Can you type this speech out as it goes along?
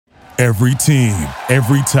Every team,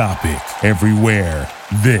 every topic, everywhere.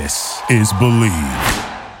 This is Believe.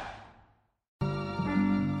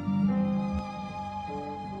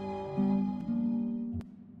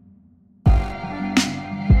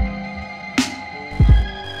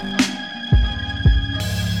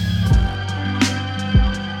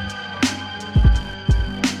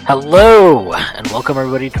 Hello, and welcome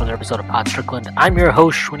everybody to another episode of Pod Strickland. I'm your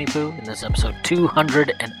host, Schwinny Poo, and this is episode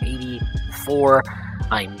 284.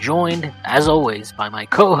 I'm joined, as always, by my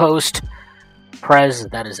co-host, Prez,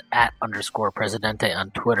 that is @_Presidente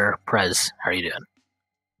on Twitter. Prez, how are you doing?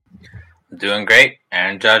 I'm doing great.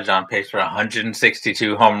 Aaron Judge on pace for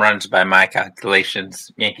 162 home runs by my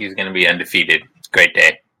calculations. Yankees going to be undefeated. Great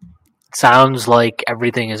day. Sounds like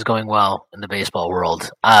everything is going well in the baseball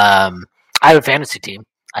world. I have a fantasy team.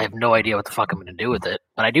 I have no idea what the fuck I'm going to do with it,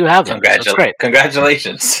 but I do have them. So it's great.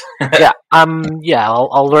 Congratulations.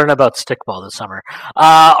 I'll learn about stickball this summer.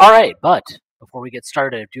 All right, but before we get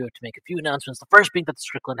started, I do have to make a few announcements. The first being that the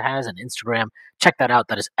Strickland has an Instagram. Check that out.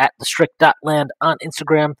 That is @thestrick.land on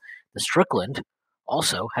Instagram. The Strickland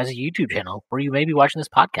also has a YouTube channel where you may be watching this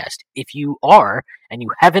podcast. If you are and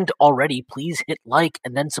you haven't already, please hit like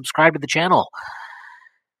and then subscribe to the channel.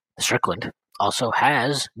 The Strickland also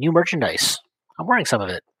has new merchandise. I'm wearing some of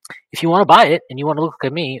it. If you want to buy it and you want to look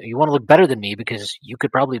like me, or you want to look better than me because you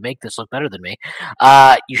could probably make this look better than me,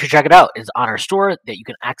 you should check it out. It's on our store that you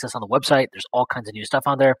can access on the website. There's all kinds of new stuff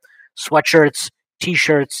on there. Sweatshirts,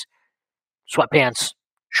 t-shirts, sweatpants,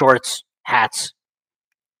 shorts, hats,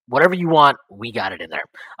 whatever you want, we got it in there.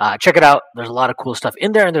 Check it out. There's a lot of cool stuff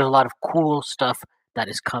in there, and there's a lot of cool stuff that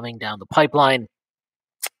is coming down the pipeline.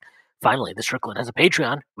 Finally, the Strickland has a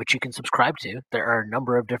Patreon, which you can subscribe to. There are a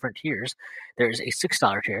number of different tiers. There's a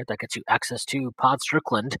 $6 tier that gets you access to Pod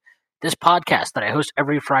Strickland, this podcast that I host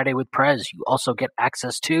every Friday with Prez. You also get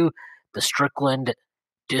access to the Strickland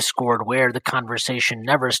Discord, where the conversation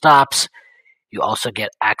never stops. You also get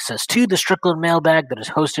access to the Strickland mailbag that is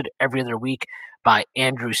hosted every other week by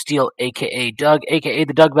Andrew Steele, a.k.a. Doug, a.k.a.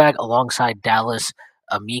 the Doug Bag, alongside Dallas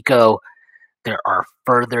Amico. There are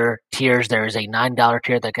further tiers. There is a $9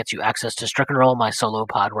 tier that gets you access to Strick and Roll, my solo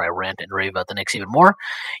pod where I rant and rave about the Knicks even more.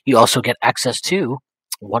 You also get access to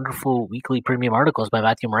wonderful weekly premium articles by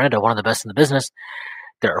Matthew Miranda, one of the best in the business.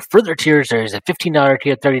 There are further tiers. There is a $15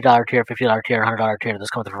 tier, $30 tier, $50 tier, $100 tier.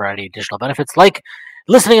 Those come with a variety of additional benefits like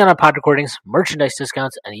listening on our pod recordings, merchandise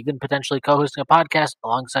discounts, and even potentially co-hosting a podcast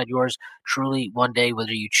alongside yours truly one day,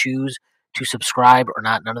 whether you choose to subscribe or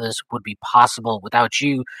not. None of this would be possible without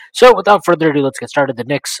you. So without further ado, let's get started. The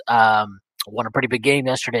Knicks won a pretty big game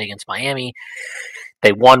yesterday against Miami.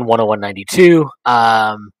 They won 101-92.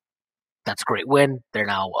 That's a great win. They're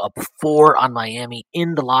now up 4 on Miami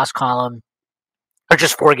in the loss column, or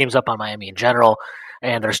just 4 games up on Miami in general,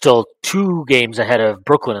 and they're still 2 games ahead of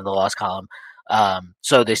Brooklyn in the loss column.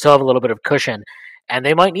 So they still have a little bit of cushion, and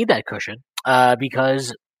they might need that cushion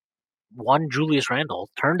because one Julius Randle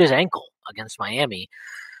turned his ankle against Miami,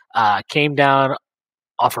 came down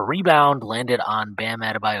off a rebound, landed on Bam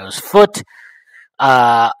Adebayo's foot.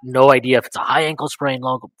 No idea if it's a high ankle sprain.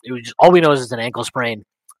 All we know is it's an ankle sprain.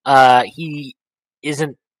 He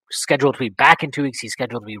isn't scheduled to be back in 2 weeks. He's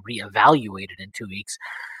scheduled to be reevaluated in 2 weeks,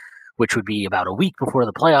 which would be about a week before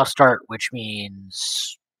the playoffs start, which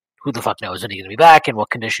means who the fuck knows when he's going to be back and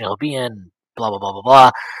what condition he'll be in, blah, blah, blah, blah,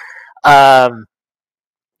 blah.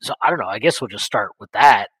 So I don't know. I guess we'll just start with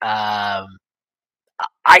that. I'm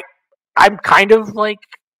kind of like,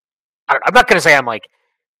 I'm not going to say I'm like,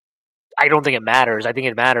 I don't think it matters. I think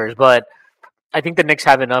it matters, but I think the Knicks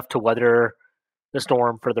have enough to weather the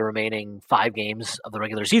storm for the remaining 5 games of the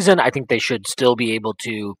regular season. I think they should still be able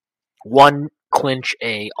to, 1, clinch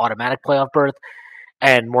a automatic playoff berth,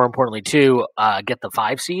 and more importantly, 2, get the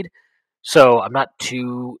 5 seed. So I'm not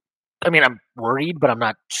too, I'm worried, but I'm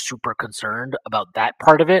not super concerned about that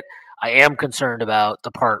part of it. I am concerned about the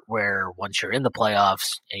part where once you're in the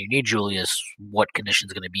playoffs and you need Julius, what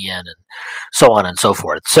condition's going to be in and so on and so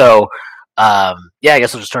forth. So, I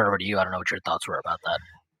guess I'll just turn it over to you. I don't know what your thoughts were about that.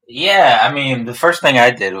 Yeah, the first thing I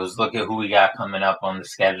did was look at who we got coming up on the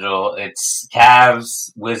schedule. It's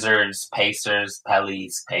Cavs, Wizards, Pacers,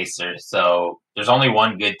 Pelicans, Pacers. So there's only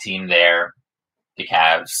one good team there, the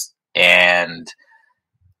Cavs. And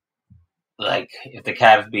if the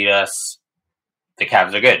Cavs beat us, the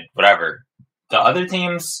Cavs are good, whatever. The other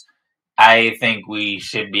teams, I think we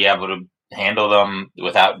should be able to handle them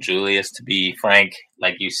without Julius, to be frank.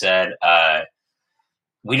 Like you said,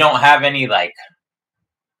 we don't have any,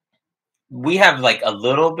 we have, a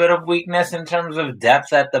little bit of weakness in terms of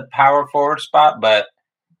depth at the power forward spot, but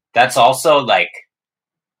that's also,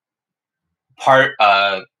 part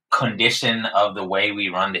condition of the way we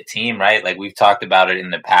run the team, right? Like we've talked about it in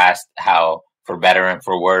the past, how for better and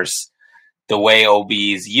for worse, the way OB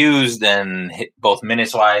is used and both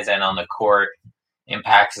minutes wise and on the court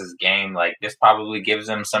impacts his game. Like this probably gives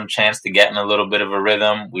him some chance to get in a little bit of a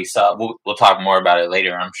rhythm. We'll talk more about it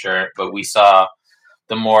later, I'm sure, but we saw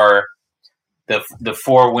the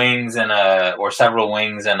four wings or several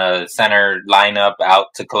wings and a center lineup out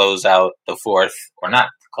to close out the fourth, or not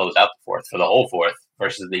to close out the fourth, for the whole fourth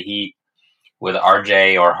versus the Heat with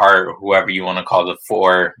RJ or Hart, or whoever you want to call the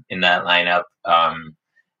four in that lineup.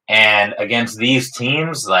 And against these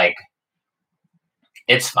teams, like,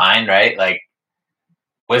 it's fine, right? Like,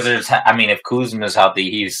 Wizards, if Kuzma's healthy,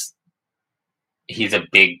 he's a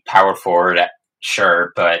big power forward,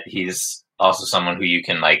 sure, but he's also someone who you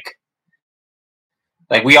can, like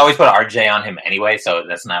we always put RJ on him anyway, so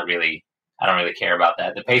that's not really, I don't really care about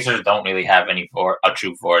that. The Pacers don't really have a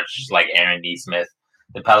true forward, it's just like Aaron Nesmith.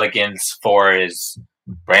 The Pelicans' four is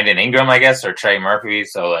Brandon Ingram, I guess, or Trey Murphy,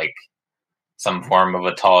 so, like, some form of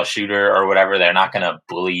a tall shooter or whatever. They're not going to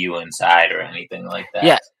bully you inside or anything like that.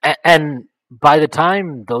 Yeah, and by the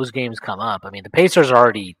time those games come up, the Pacers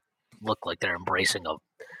already look like they're embracing a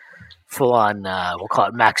full-on, we'll call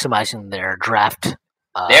it maximizing their draft.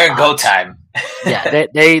 They're in go time. Yeah,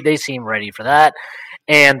 they seem ready for that.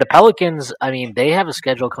 And the Pelicans, they have a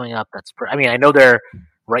schedule coming up that's I know they're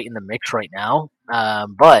right in the mix right now,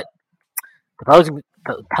 but the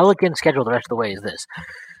Pelicans schedule the rest of the way is this.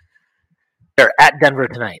 They're at Denver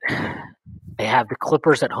tonight. They have the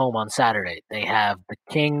Clippers at home on Saturday. They have the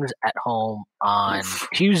Kings at home on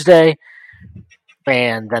Tuesday.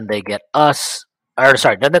 And then they get us. Then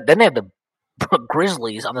they have the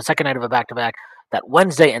Grizzlies on the second night of a back-to-back that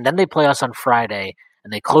Wednesday. And then they play us on Friday.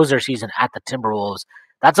 And they close their season at the Timberwolves.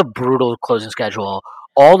 That's a brutal closing schedule.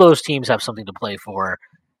 All those teams have something to play for.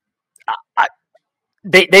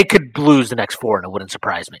 They could lose the next four, and it wouldn't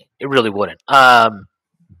surprise me. It really wouldn't.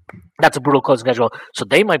 That's a brutal closing schedule, so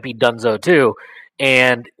they might be donezo too.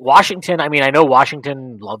 And Washington, I know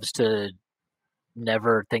Washington loves to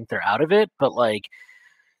never think they're out of it, but, like,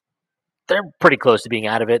 they're pretty close to being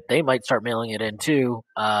out of it. They might start mailing it in too.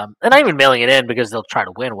 And not even mailing it in because they'll try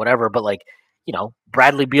to win, whatever, but, like,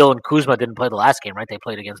 Bradley Beal and Kuzma didn't play the last game, right? They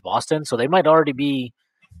played against Boston, so they might already be,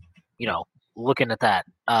 looking at that.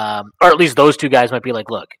 Or at least those two guys might be like,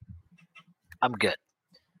 look, I'm good.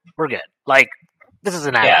 We're good. Like, this is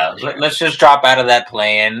an let's just drop out of that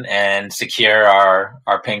play-in and secure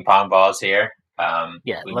our ping pong balls here. Let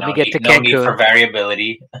me get to Cancun. No need for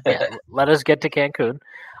variability. Let us get to Cancun.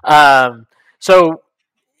 So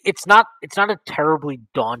it's not a terribly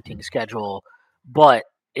daunting schedule, but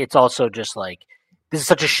it's also just like, this is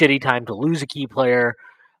such a shitty time to lose a key player.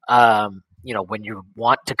 When you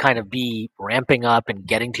want to kind of be ramping up and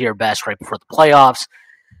getting to your best right before the playoffs.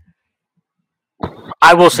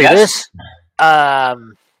 I will say this. I've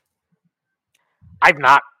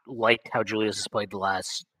not liked how Julius has played the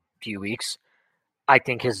last few weeks. I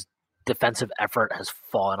think his defensive effort has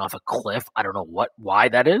fallen off a cliff. I don't know why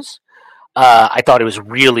that is. I thought it was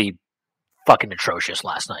really fucking atrocious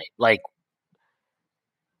last night. Like,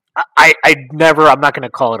 I'm not going to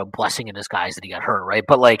call it a blessing in disguise that he got hurt, right?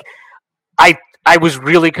 But, like, I was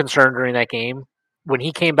really concerned during that game. When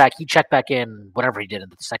he came back, he checked back in, whatever he did in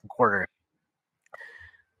the second quarter.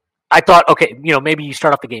 I thought, okay, maybe you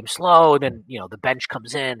start off the game slow, and then, the bench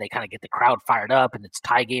comes in, they kind of get the crowd fired up, and it's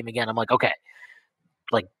tie game again. I'm like, okay,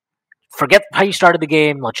 like, forget how you started the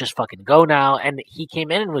game, let's just fucking go now. And he came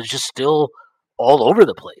in and was just still all over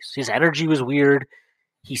the place. His energy was weird.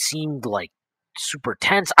 He seemed, like, super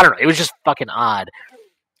tense. I don't know. It was just fucking odd.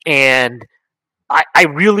 And I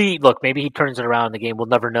really, look, maybe he turns it around in the game. We'll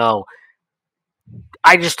never know.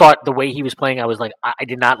 I just thought the way he was playing, I was like, I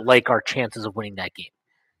did not like our chances of winning that game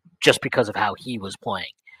just because of how he was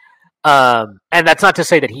playing. And that's not to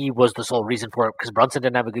say that he was the sole reason for it, because Brunson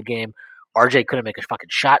didn't have a good game. RJ couldn't make a fucking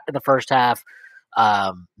shot in the first half.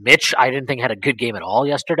 Mitch, I didn't think had a good game at all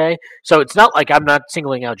yesterday. So it's not like I'm not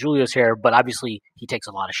singling out Julius here, but obviously he takes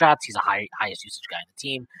a lot of shots. He's a highest usage guy in the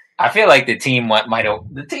team. I feel like the team might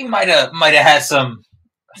have had some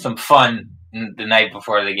fun the night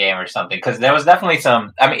before the game or something, because there was definitely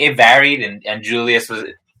some. It varied, and Julius was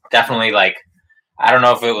definitely, like, I don't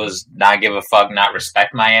know if it was not give a fuck, not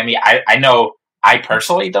respect Miami. I know I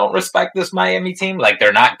personally don't respect this Miami team. Like,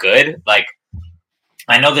 they're not good. Like,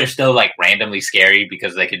 I know they're still, like, randomly scary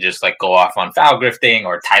because they could just, like, go off on foul grifting,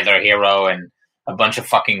 or Tyler Hero and a bunch of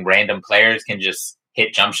fucking random players can just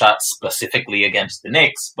hit jump shots specifically against the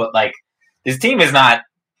Knicks. But, like, this team is not,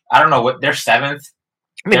 I don't know what, they're 7th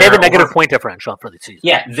I mean, they have a negative point differential for the season.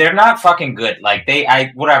 Yeah, they're not fucking good. Like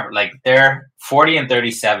they're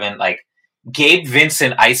 40-37. Like Gabe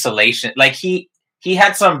Vincent isolation. Like he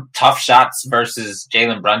had some tough shots versus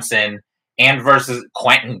Jalen Brunson and versus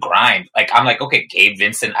Quentin Grimes. Like I'm like, okay, Gabe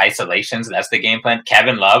Vincent isolations. That's the game plan.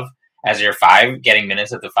 Kevin Love as your 5, getting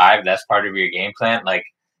minutes at the 5. That's part of your game plan. Like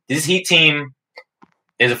this Heat team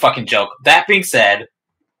is a fucking joke. That being said,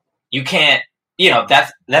 you can't.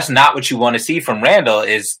 That's not what you want to see from Randall.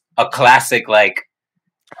 Is a classic like,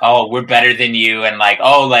 oh, we're better than you, and like,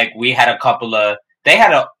 oh, like we had they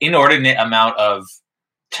had an inordinate amount of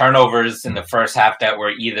turnovers in the first half that were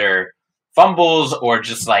either fumbles or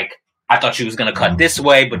just like, I thought she was going to cut this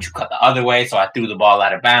way, but you cut the other way, so I threw the ball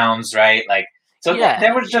out of bounds, right? Like, so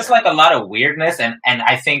there was just like a lot of weirdness, and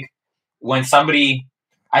I think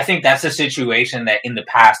I think that's a situation that in the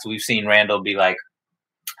past we've seen Randall be like,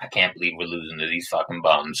 I can't believe we're losing to these fucking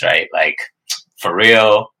bums, right? Like, for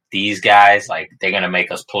real, these guys, like, they're going to make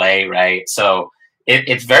us play, right? So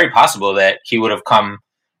it's very possible that he would have come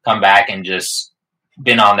back and just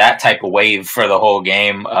been on that type of wave for the whole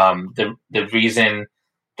game. The reason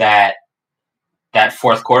that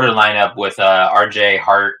fourth quarter lineup with RJ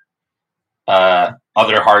Hart,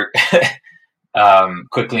 other Hart,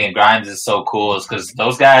 Quickly and Grimes is so cool is because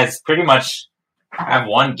those guys pretty much have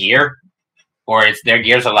one gear, or their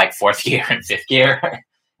gears are like fourth gear and fifth gear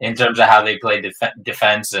in terms of how they play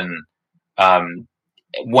defense. And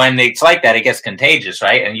when it's like that, it gets contagious,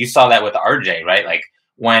 right? And you saw that with RJ, right? Like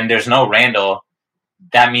when there's no Randall,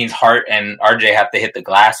 that means Hart and RJ have to hit the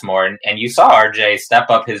glass more. And you saw RJ step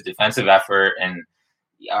up his defensive effort, and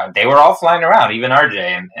they were all flying around, even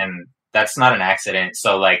RJ. And that's not an accident.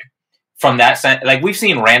 So like from that sense, like we've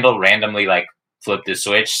seen Randall randomly like flip the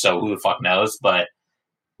switch. So who the fuck knows? But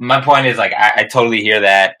my point is, like, I totally hear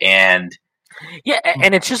that, and yeah,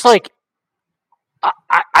 and it's just like,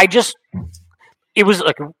 it was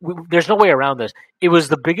like, there's no way around this. It was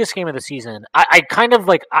the biggest game of the season. I kind of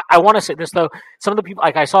like, I want to say this though. Some of the people,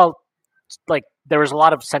 like I saw, like there was a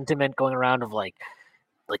lot of sentiment going around of like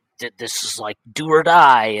this is like do or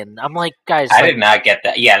die, and I'm like, guys, I did not get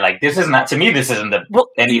that. Yeah, like this is not, to me, this isn't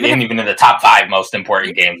even in the top 5 most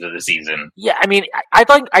important games of the season. Yeah, I mean, I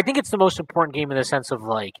think it's the most important game in the sense of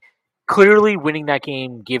like clearly winning that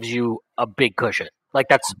game gives you a big cushion. Like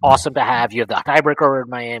that's awesome to have. You have the tiebreaker over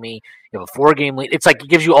Miami. You have a 4-game lead. It's like it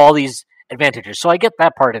gives you all these advantages. So I get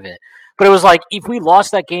that part of it. But it was like if we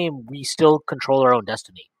lost that game, we still control our own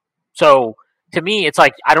destiny. So to me, it's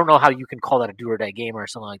like I don't know how you can call that a do or die game or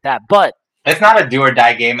something like that. But it's not a do or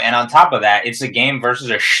die game. And on top of that, it's a game versus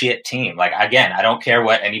a shit team. Like again, I don't care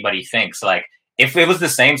what anybody thinks. Like if it was the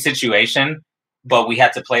same situation, but we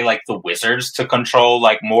had to play like the Wizards to control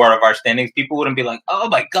like more of our standings, people wouldn't be like, oh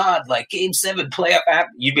my God, like Game 7 playoff app.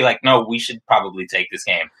 You'd be like, no, we should probably take this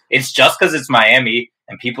game. It's just because it's Miami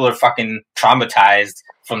and people are fucking traumatized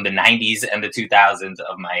from the 90s and the 2000s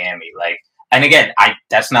of Miami. Like, and again,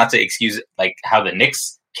 that's not to excuse like how the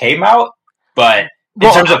Knicks came out, but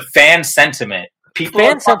in terms of fan sentiment, people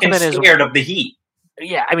are fucking scared of the Heat.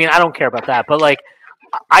 Yeah, I mean, I don't care about that, but like,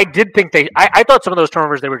 I did think I thought some of those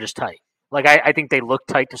turnovers, they were just tight. Like, I think they looked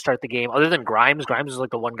tight to start the game. Other than Grimes. Grimes is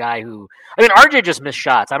like the one guy who... I mean, RJ just missed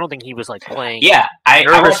shots. I don't think he was, like, playing... Yeah, I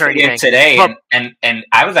was it today, and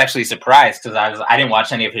I was actually surprised because I didn't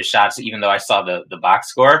watch any of his shots, even though I saw the box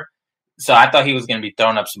score. So I thought he was going to be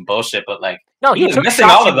throwing up some bullshit, but, like, no, he was missing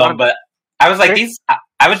all of them. But I was like,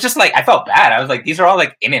 I was just like, I felt bad. I was like, these are all,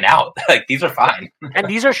 like, in and out. Like, these are fine. And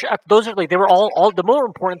these are... Those are, like, they were all... The more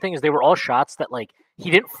important thing is they were all shots that, like, he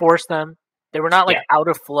didn't force them. They were not, like, out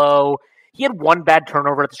of flow. He had one bad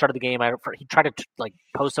turnover at the start of the game. He tried to like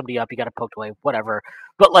post somebody up. He got it poked away. Whatever.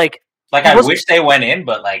 But like I wish they went in.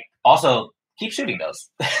 But like also keep shooting those.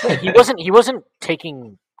 He wasn't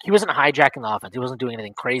hijacking the offense. He wasn't doing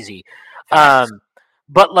anything crazy. But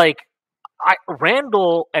like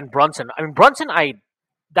Randall and Brunson. I mean Brunson.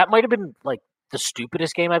 That might have been like the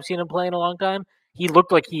stupidest game I've seen him play in a long time. He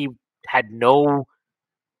looked like he had no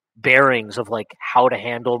bearings of like how to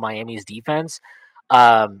handle Miami's defense.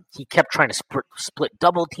 He kept trying to split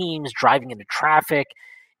double teams, driving into traffic.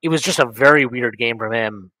 It was just a very weird game from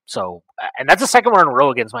him. So, and that's the second one in a row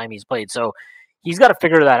against Miami he's played. So he's got to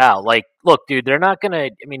figure that out. Like, look, dude, they're not gonna.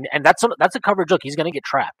 I mean, and that's a coverage look. He's gonna get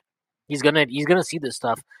trapped. He's gonna see this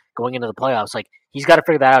stuff going into the playoffs. Like, he's got to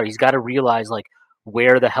figure that out. He's got to realize like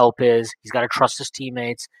where the help is. He's got to trust his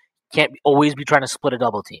teammates. Can't always be trying to split a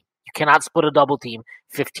double team. You cannot split a double team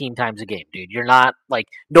 15 times a game, dude. You're not like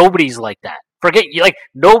nobody's like that. Forget you. Like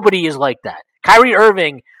nobody is like that. Kyrie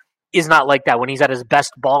Irving is not like that when he's at his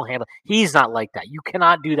best ball handle. He's not like that. You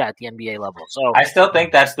cannot do that at the NBA level. So I still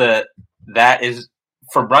think that is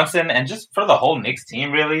for Brunson and just for the whole Knicks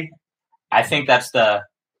team, really, I think that's the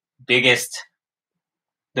biggest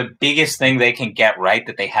thing they can get right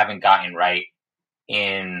that they haven't gotten right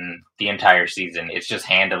in the entire season. It's just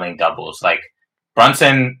handling doubles. Like,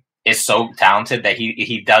 Brunson is so talented that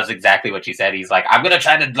he does exactly what you said. He's like, I'm gonna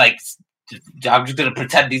try to I'm just gonna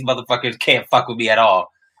pretend these motherfuckers can't fuck with me at all.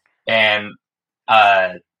 And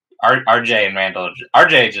RJ and Randall,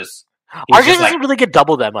 RJ doesn't really get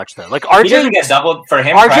doubled that much though. Like RJ he doesn't get doubled for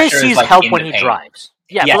him. RJ sees help when he drives.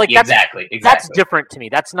 Yeah, but like exactly. That's different to me.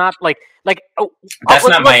 That's not that's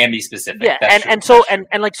not Miami specific. Yeah, and so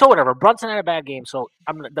whatever. Brunson had a bad game, so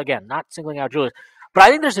I'm again not singling out Julius, but I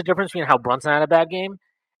think there's a difference between how Brunson had a bad game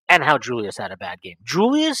and how Julius had a bad game.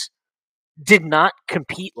 Julius did not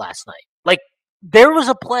compete last night. Like, there was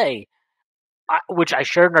a play which I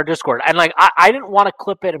shared in our Discord, and like I didn't want to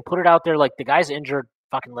clip it and put it out there. Like, the guy's injured,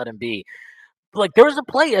 fucking let him be. Like, there was a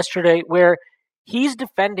play yesterday where he's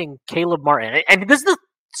defending Caleb Martin, and this is the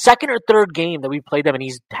second or third game that we played them, and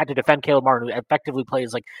he's had to defend Caleb Martin, who effectively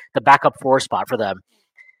plays like the backup 4 spot for them.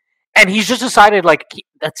 And he's just decided, like,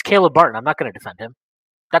 that's Caleb Martin. I'm not going to defend him.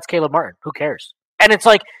 That's Caleb Martin. Who cares? And it's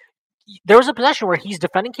like, there was a possession where he's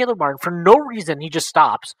defending Caleb Martin for no reason. He just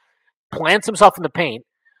stops, plants himself in the paint.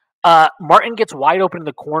 Martin gets wide open in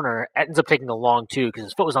the corner, ends up taking a long two because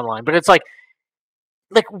his foot was on the line. But it's like,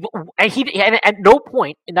 and at no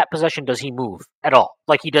point in that possession does he move at all.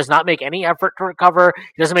 Like, he does not make any effort to recover.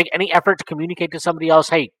 He doesn't make any effort to communicate to somebody else,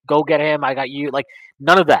 hey, go get him, I got you. Like,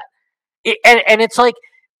 none of that. And it's like,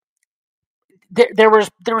 there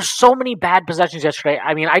were so mmany bad possessions yesterday.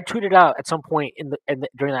 I mean, I tweeted out at some point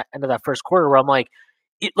during that end of that first quarter where I'm like,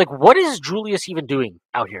 what is Julius even doing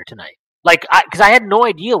out here tonight? Like, because I had no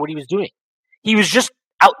idea what he was doing. He was just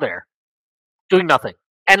out there doing nothing.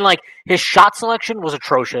 And like, his shot selection was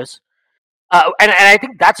atrocious, and I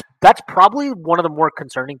think that's probably one of the more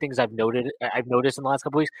concerning things I've noticed in the last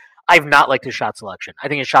couple of weeks. I've not liked his shot selection. I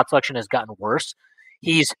think his shot selection has gotten worse.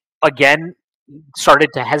 He's again started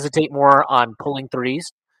to hesitate more on pulling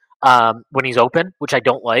threes when he's open, which I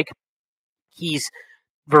don't like. He's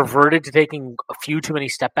reverted to taking a few too many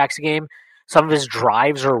step backs a game. Some of his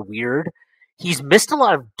drives are weird. He's missed a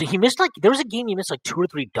lot of. There was a game he missed like 2 or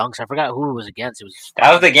 3 dunks. I forgot who it was against.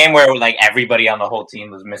 That was the game where like everybody on the whole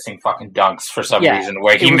team was missing fucking dunks for some reason.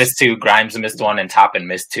 Where he missed 2, Grimes missed 1, and Toppin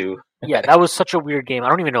missed 2. Yeah, that was such a weird game. I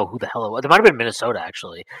don't even know who the hell it was. It might have been Minnesota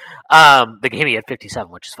actually. The game he had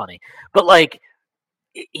 57, which is funny. But like,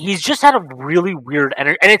 he's just had a really weird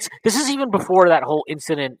energy, and this is even before that whole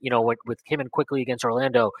incident, with him and Quickly against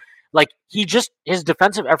Orlando. Like, his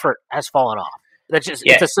defensive effort has fallen off. That's just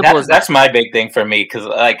it's as simple as that. That's my big thing for me, because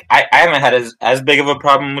like I haven't had as big of a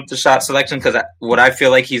problem with the shot selection, because what I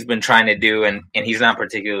feel like he's been trying to do, and he's not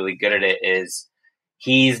particularly good at it, is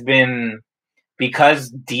he's been, because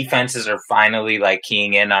defenses are finally like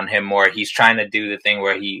keying in on him more, he's trying to do the thing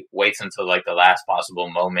where he waits until like the last possible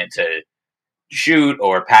moment to shoot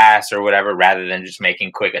or pass or whatever, rather than just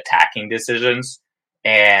making quick attacking decisions.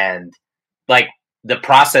 And like, the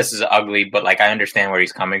process is ugly, but like, I understand where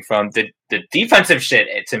he's coming from. The defensive shit,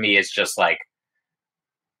 to me, is just like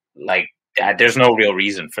there's no real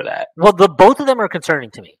reason for that. Well, both of them are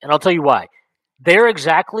concerning to me, and I'll tell you why. They're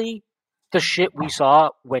exactly the shit we saw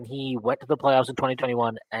when he went to the playoffs in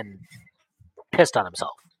 2021 and pissed on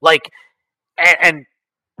himself. Like, and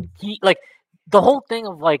he, like, the whole thing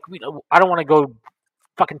of like, I don't want to go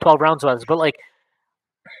fucking 12 rounds about this, but like,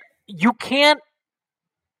 you can't,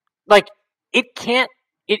 like, it can't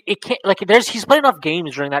like, he's played enough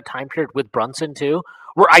games during that time period with Brunson too,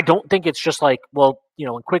 where I don't think it's just like, well,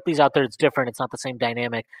 when Quickly's out there, it's different. It's not the same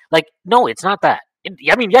dynamic. Like, no, it's not that.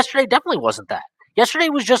 I mean, yesterday definitely wasn't that. Yesterday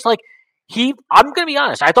was just like, I'm going to be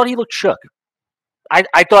honest, I thought he looked shook. I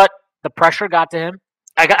thought the pressure got to him.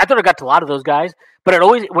 I thought it got to a lot of those guys, but it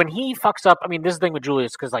always, when he fucks up, I mean, this is the thing with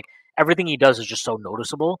Julius, because like, everything he does is just so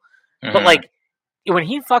noticeable. Mm-hmm. But like, when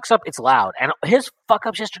he fucks up, it's loud. And his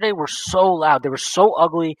fuck-ups yesterday were so loud. They were so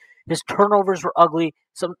ugly. His turnovers were ugly.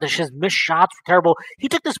 His missed shots were terrible. He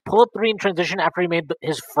took this pull-up 3 in transition after he made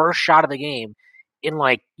his first shot of the game in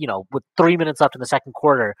like, with 3 minutes left in the second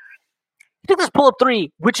quarter. He took this pull-up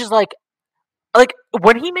 3, which is like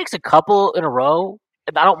when he makes a couple in a row,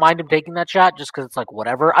 I don't mind him taking that shot just because it's like,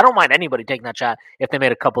 whatever. I don't mind anybody taking that shot if they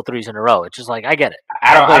made a couple threes in a row. It's just like, I get it.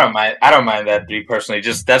 I don't mind that 3 personally.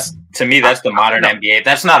 Just to me, that's the modern NBA.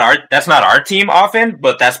 That's not our team often,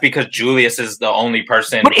 but that's because Julius is the only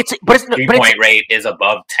person. But it's 3-point rate is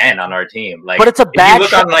above 10 on our team. Like, but it's a bad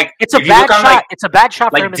shot. It's a bad shot. Like, it's a bad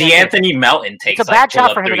shot for him. Like D'Anthony Melton takes. It's a bad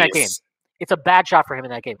shot for him in that game. It's a bad shot for him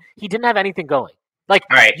in that game. He didn't have anything going. Like,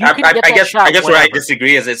 all right, you can get that shot I guess whenever. where I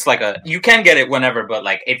disagree is it's like you can get it whenever, but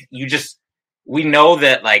like we know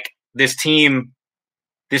that like this team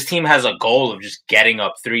has a goal of just getting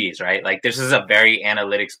up threes, right? Like this is a very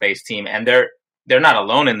analytics based team, and they're not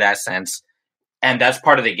alone in that sense. And that's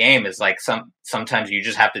part of the game. Is like sometimes you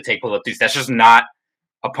just have to take pull up threes. That's just not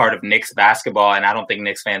a part of Knicks basketball, and I don't think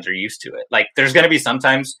Knicks fans are used to it. Like there's going to be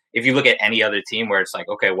sometimes if you look at any other team where it's like,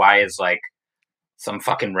 okay, why is like some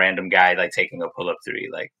fucking random guy like taking a pull up three?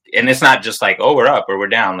 Like, and it's not just like, oh, we're up or we're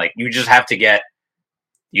down. Like you just have to get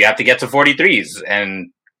to 43s,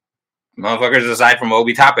 and motherfuckers aside from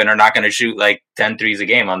Obi Toppin are not going to shoot like 10 threes a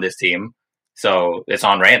game on this team. So it's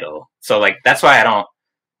on Randall. So like that's why I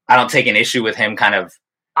don't take an issue with him kind of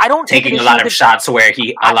taking a lot of shots where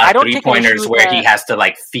a lot of 3-pointers where he has to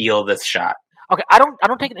like feel the shot. Okay, I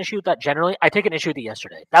don't take an issue with that generally. I take an issue with it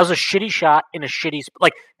yesterday. That was a shitty shot in a shitty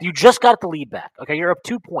like you just got the lead back. Okay, you're up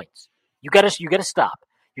 2 points. You got to stop.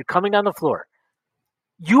 You're coming down the floor.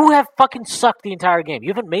 You have fucking sucked the entire game. You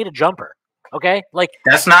haven't made a jumper. Okay, like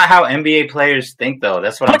that's not how NBA players think, though.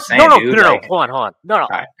 That's what I'm saying, dude. No, like, hold on. No.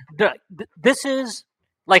 Right. This is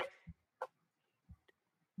like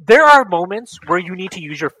there are moments where you need to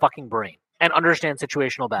use your fucking brain and understand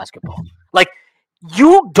situational basketball. Like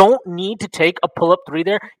you don't need to take a pull-up three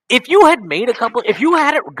there. If you had made if you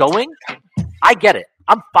had it going, I get it.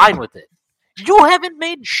 I'm fine with it. You haven't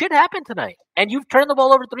made shit happen tonight, and you've turned the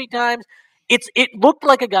ball over 3 times. It looked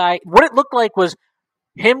like a guy. What it looked like was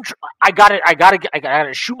him. I got to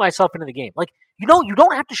shoot myself into the game. like you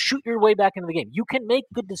don't have to shoot your way back into the game. You can make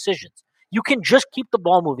good decisions. You can just keep the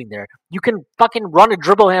ball moving there. You can fucking run a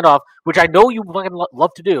dribble handoff, which I know you fucking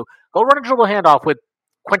love to do. Go run a dribble handoff with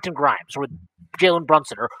Quentin Grimes or with Jalen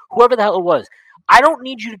Brunson or whoever the hell it was. I don't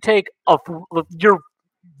need you to take you're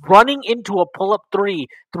running into a pull-up 3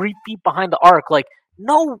 feet behind the arc. Like,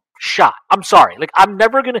 no shot. I'm sorry. Like, I'm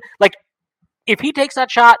never going to, like, if he takes that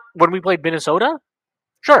shot when we played Minnesota,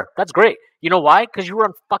 sure, that's great. You know why? Because you were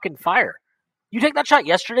on fucking fire. You take that shot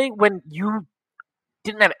yesterday when you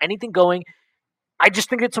didn't have anything going. I just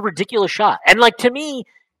think it's a ridiculous shot. And like to me,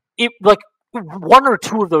 it like 1 or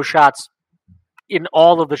 2 of those shots in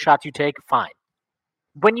all of the shots you take, fine.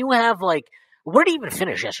 When you have like, where did he even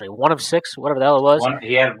finish yesterday? 1 of 6, whatever the hell it was.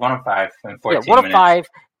 He had 1 of 5 in 14 1 minutes. of 5.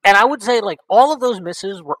 And I would say like all of those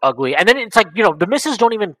misses were ugly. And then it's like, the misses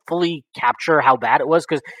don't even fully capture how bad it was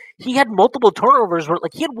because he had multiple turnovers where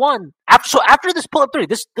like he had one. After this pull-up 3,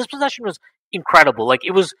 this possession was incredible. Like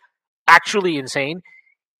it was actually insane.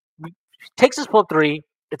 He takes this pull-up 3.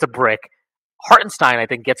 It's a brick. Hartenstein, I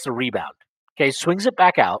think, gets the rebound. Okay, swings it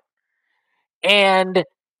back out. And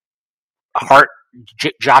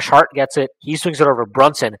Josh Hart gets it. He swings it over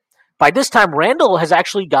Brunson. By this time, Randall has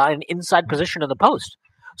actually got an inside position in the post.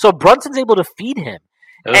 So Brunson's able to feed him.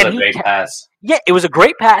 It was a great pass. Yeah, it was a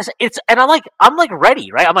great pass. I'm like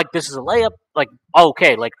ready, right? I'm like, this is a layup. Like,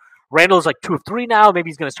 okay, like Randall's like 2 of 3 now. Maybe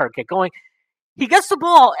he's gonna get going. He gets the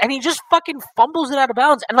ball and he just fucking fumbles it out of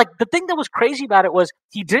bounds. And like the thing that was crazy about it was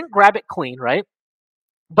he didn't grab it clean, right?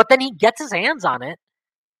 But then he gets his hands on it.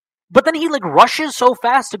 But then he like rushes so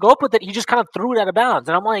fast to go up with it, he just kind of threw it out of bounds.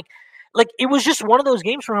 And I'm like it was just one of those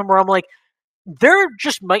games for him where I'm like,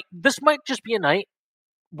 this might just be a night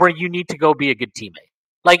where you need to go be a good teammate.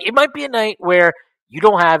 Like it might be a night where you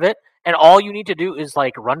don't have it, and all you need to do is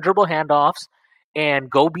like run dribble handoffs and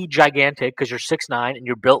go be gigantic because you're 6'9" and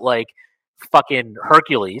you're built like fucking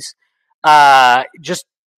Hercules. Just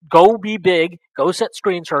go be big, go set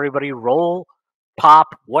screens for everybody, roll, pop,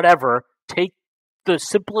 whatever, take the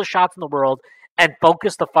simplest shots in the world and lock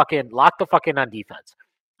the fucking on defense.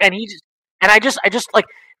 And I just like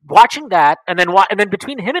watching that, and then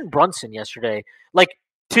between him and Brunson yesterday, like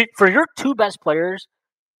for your 2 best players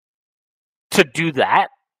to do that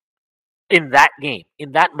in that game,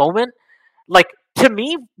 in that moment, like to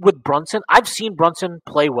me with Brunson, I've seen Brunson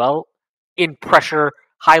play well in pressure,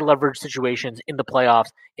 high leverage situations in the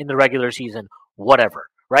playoffs, in the regular season, whatever,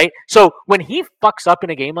 right? So when he fucks up in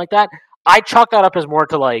a game like that, I chalk that up as more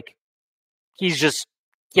to like he had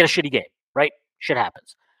a shitty game, right? Shit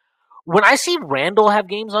happens. When I see Randall have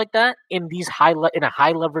games like that in these in a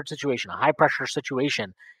high leverage situation, a high pressure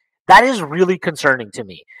situation, that is really concerning to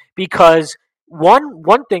me because one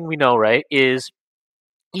thing we know, right, is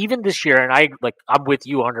even this year, and I'm with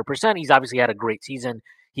you 100%. He's obviously had a great season.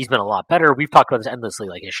 He's been a lot better. We've talked about this endlessly,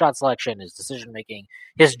 like his shot selection, his decision making,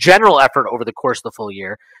 his general effort over the course of the full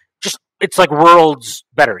year. Just it's like worlds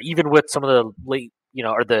better, even with some of the late,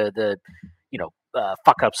 or the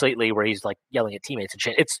fuck ups lately where he's like yelling at teammates and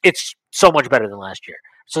shit. It's so much better than last year.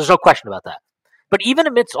 So there's no question about that. But even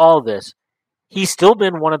amidst all of this, he's still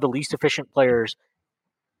been one of the least efficient players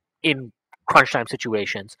in crunch time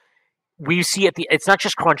situations. We see it's not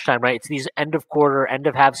just crunch time, right? It's these end of quarter, end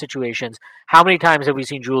of half situations. How many times have we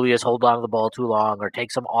seen Julius hold on to the ball too long or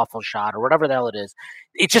take some awful shot or whatever the hell it is?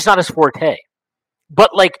 It's just not his forte.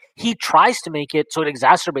 But like he tries to make it so it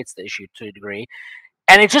exacerbates the issue to a degree.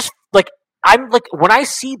 And it just like I'm like when I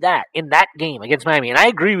see that in that game against Miami, and I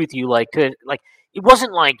agree with you, it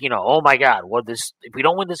wasn't like, oh my God, if we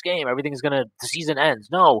don't win this game, the season ends.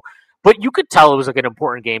 No. But you could tell it was like an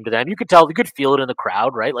important game to them. You could feel it in the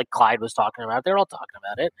crowd, right? Like Clyde was talking about it. They're all talking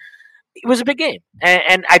about it. It was a big game.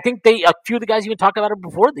 And I think a few of the guys even talked about it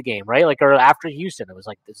before the game, right? Like, or after Houston, it was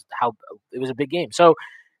like, this is how it was a big game. So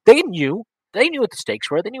they knew what the stakes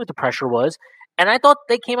were. They knew what the pressure was. And I thought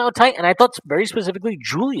they came out tight. And I thought very specifically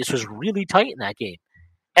Julius was really tight in that game.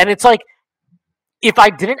 And it's like, if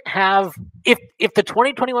the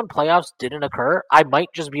 2021 playoffs didn't occur, I might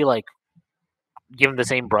just be like, give him the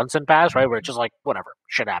same Brunson pass, right? Where it's just like, whatever,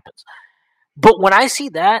 shit happens. But when I see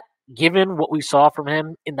that, given what we saw from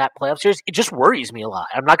him in that playoff series, it just worries me a lot.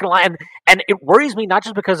 I'm not going to lie. And it worries me not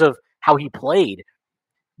just because of how he played,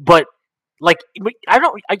 but like,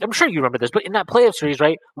 I'm sure you remember this, but in that playoff series,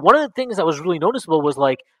 right? One of the things that was really noticeable was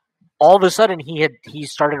like, all of a sudden he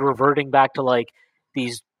started reverting back to like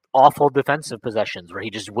these awful defensive possessions where he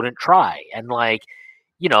just wouldn't try and like,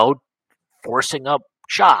 forcing up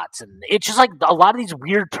shots, and it's just like a lot of these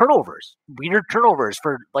weird turnovers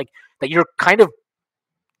for like that you're kind of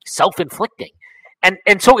self-inflicting,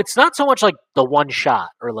 and so it's not so much like the one shot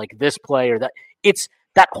or like this play or that, it's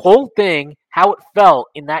that whole thing, how it felt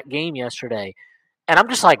in that game yesterday, and I'm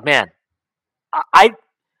just like, man,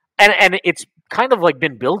 and it's kind of like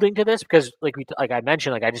been building to this because like I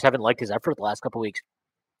mentioned, like I just haven't liked his effort the last couple of weeks.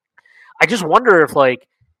 I just wonder if like,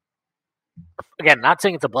 again, not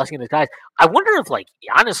saying it's a blessing in disguise. I wonder if, like,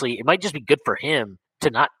 honestly, it might just be good for him to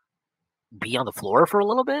not be on the floor for a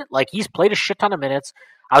little bit. Like, he's played a shit ton of minutes.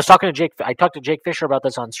 I talked to Jake Fisher about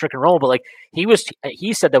this on Strickland Roll, but like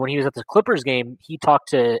he said that when he was at the Clippers game, he talked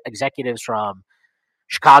to executives from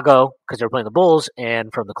Chicago because they were playing the Bulls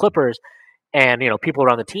and from the Clippers, and people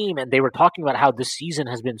around the team, and they were talking about how this season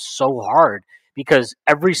has been so hard because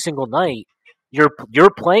every single night you're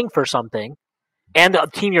playing for something. And the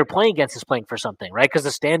team you're playing against is playing for something, right? Because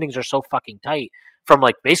the standings are so fucking tight from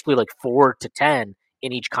like basically like 4 to 10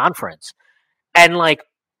 in each conference. And like,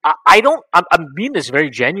 I'm meaning this very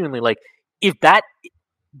genuinely. Like, if that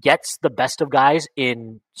gets the best of guys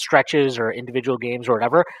in stretches or individual games or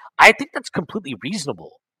whatever, I think that's completely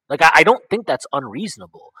reasonable. Like, I don't think that's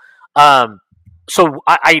unreasonable. So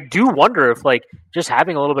I do wonder if like just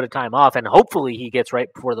having a little bit of time off, and hopefully he gets right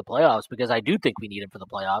before the playoffs because I do think we need him for the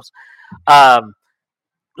playoffs.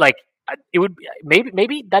 Like it would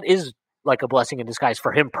maybe that is like a blessing in disguise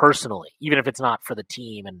for him personally, even if it's not for the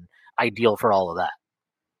team and ideal for all of that.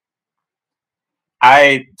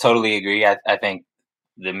 I totally agree. I think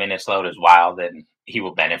the minutes load is wild and he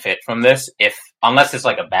will benefit from this unless it's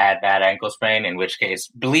like a bad ankle sprain, in which case,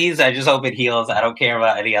 please, I just hope it heals. I don't care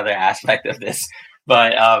about any other aspect of this.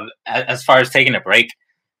 But as far as taking a break,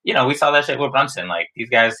 we saw that shit with Brunson. Like, these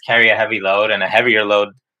guys carry a heavy load and a heavier load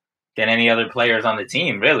than any other players on the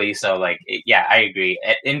team, really. So, like, yeah, I agree.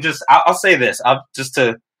 And just, I'll say this, just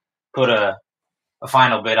to put a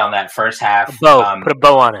final bit on that first half. Put a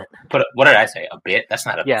bow on it. What did I say? A bit? That's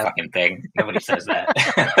not a fucking thing. Nobody says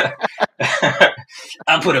that.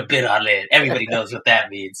 I'll put a bit on it. Everybody knows what that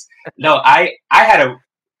means. No, I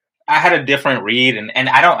had a different read, and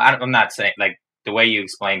I'm not saying, like, the way you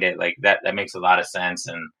explained it, like, that makes a lot of sense.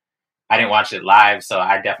 And I didn't watch it live, so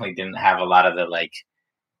I definitely didn't have a lot of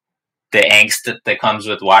the angst that comes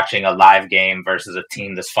with watching a live game versus a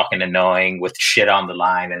team that's fucking annoying with shit on the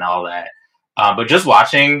line and all that. But just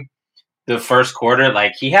watching the first quarter,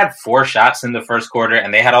 like, he had 4 shots in the first quarter,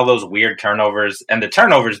 and they had all those weird turnovers. And the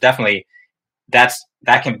turnovers definitely, that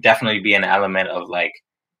can definitely be an element of like,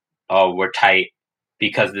 oh, we're tight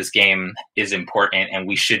because this game is important and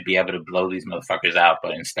we should be able to blow these motherfuckers out.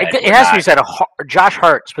 But instead, it has to be said, Josh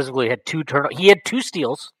Hart specifically had 2 turnovers. He had 2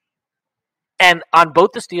 steals. And on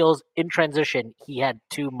both the steals in transition, he had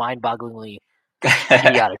 2 mind-bogglingly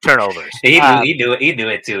idiotic turnovers. He do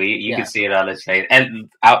it too. You can see it on his face. And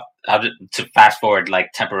I'll to fast forward like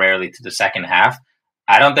temporarily to the second half.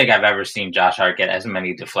 I don't think I've ever seen Josh Hart get as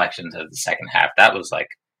many deflections as the second half. That was like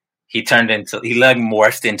he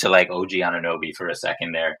morphed into like OG Anunoby for a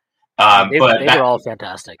second there. They were all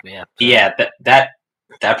fantastic, man. Yeah,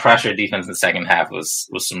 that pressure defense in the second half was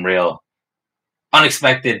some real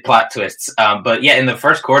unexpected plot twists. But yeah, in the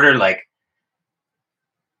first quarter, like,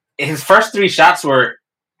 his first 3 shots were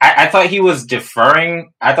I thought he was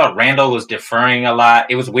deferring. I thought Randall was deferring a lot.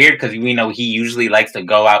 It was weird because we know he usually likes to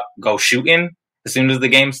go shooting as soon as the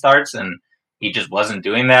game starts, and he just wasn't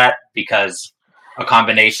doing that because a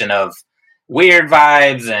combination of weird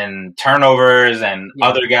vibes and turnovers and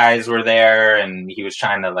other guys were there, and he was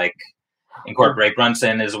trying to like incorporate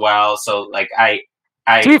Brunson as well. So like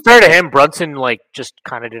to be fair to him, Brunson like just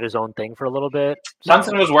kind of did his own thing for a little bit. So.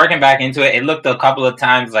 Brunson was working back into it. It looked a couple of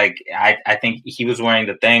times like I think he was wearing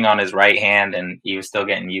the thing on his right hand, and he was still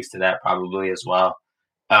getting used to that probably as well.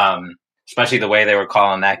 Especially the way they were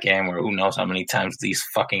calling that game, where who knows how many times these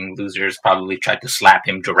fucking losers probably tried to slap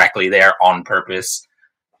him directly there on purpose,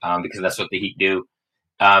 because that's what the Heat do.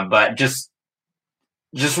 But just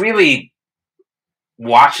really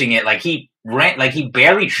watching it, like he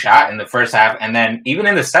barely shot in the first half, and then even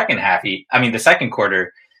in the second half, the second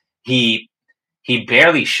quarter, he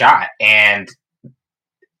barely shot, and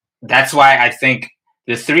that's why I think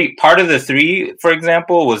part of the three, for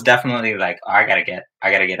example, was definitely like, oh, I gotta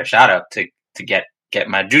get a shot up to get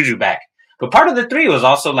my juju back. But part of the three was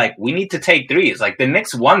also like, we need to take threes. Like the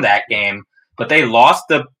Knicks won that game, but they lost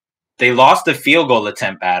the field goal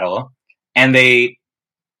attempt battle, and they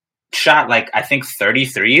shot like I think 30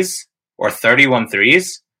 threes or 31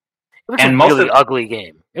 threes. It was a really ugly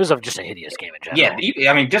game. It was just a hideous game in general.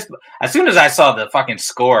 Yeah, I mean, just as soon as I saw the fucking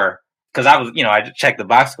score, because I just checked the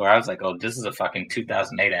box score, I was like, oh, this is a fucking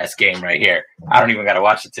 2008-ass game right here. I don't even got to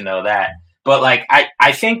watch it to know that. But like,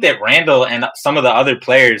 I think that Randall and some of the other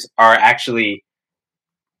players are actually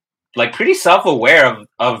like pretty self-aware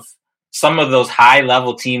of some of those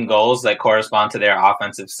high-level team goals that correspond to their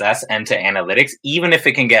offensive success and to analytics, even if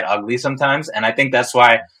it can get ugly sometimes. And I think that's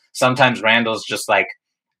why sometimes Randall's just like,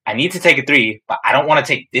 I need to take a three, but I don't want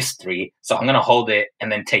to take this three, so I'm going to hold it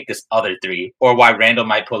and then take this other three, or why Randall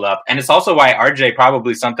might pull up. And it's also why RJ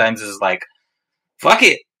probably sometimes is like, fuck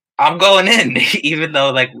it, I'm going in, even though,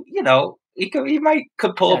 like, you know, he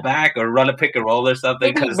could pull back or run a pick and roll or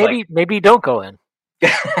something. Maybe don't go in.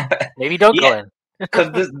 Maybe don't go in.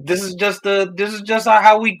 Because this is just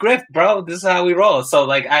how we grift, bro. This is how we roll. So,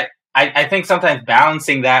 like, I think sometimes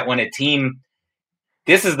balancing that when a team,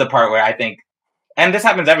 this is the part where I think, and this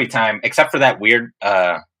happens every time, except for that weird,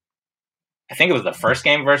 I think it was the first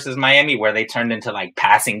game versus Miami where they turned into like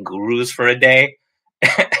passing gurus for a day.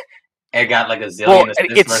 It got like a zillion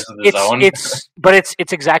assists versus the zone. But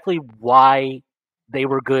it's exactly why they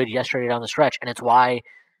were good yesterday down the stretch, and it's why.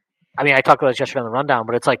 I mean, I talked about this yesterday on the rundown,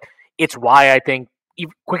 but it's why I think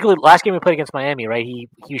quickly. Last game we played against Miami, right?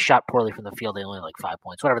 He shot poorly from the field. They only had like 5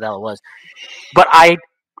 points, whatever the hell it was. But I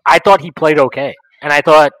thought he played okay, and I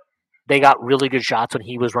thought they got really good shots when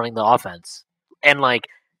he was running the offense, and like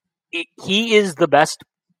he is the best.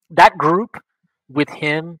 That group with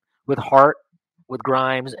him, with Hart, with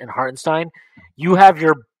Grimes and Hartenstein, you have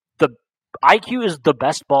the IQ is the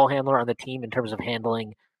best ball handler on the team in terms of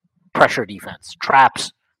handling pressure defense,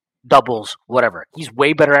 traps, doubles, whatever. He's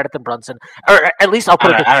way better at it than Brunson, or at least I'll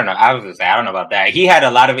put it. I don't know. I was gonna say, I don't know about that. He had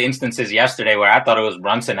a lot of instances yesterday where I thought it was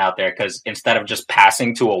Brunson out there because instead of just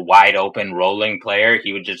passing to a wide open rolling player,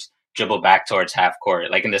 he would just dribble back towards half court.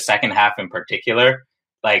 Like in the second half in particular,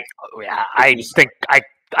 like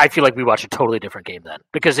I feel like we watched a totally different game then,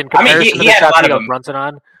 because in comparison to the shots he got Brunson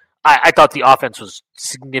on, I thought the offense was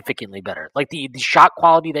significantly better. Like the shot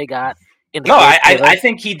quality they got in the I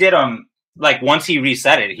think he did like once he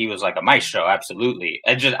reset it, he was like a maestro. Absolutely.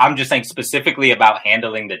 I'm just saying specifically about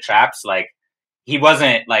handling the traps. Like he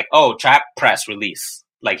wasn't like, oh, trap, press, release.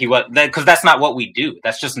 Like he was, because that's not what we do.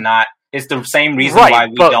 That's just not. It's the same reason why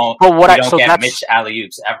we don't get Mitch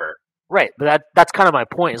alley-oops ever. Right, but that's kind of my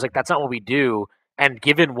point. Is like that's not what we do. And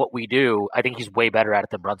given what we do, I think he's way better at it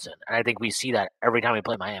than Brunson. And I think we see that every time we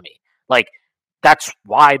play Miami. Like that's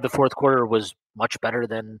why the fourth quarter was much better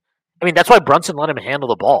than. I mean, that's why Brunson let him handle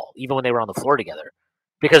the ball even when they were on the floor together,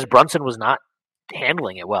 because Brunson was not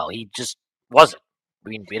handling it well. He just wasn't. I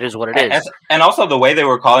mean, it is what it is. And also the way they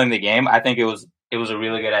were calling the game, I think it was a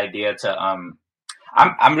really good idea to.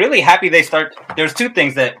 I'm really happy they start. There's two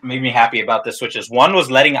things that made me happy about the switches. One was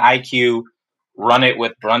letting IQ run it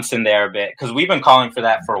with Brunson there a bit, because we've been calling for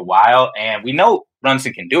that for a while, and we know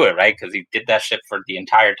Brunson can do it, right? Because he did that shit for the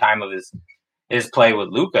entire time of his play with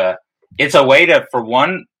Luka. It's a way to, for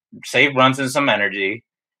one, save Brunson some energy,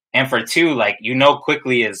 and for two, like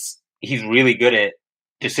quickly he's really good at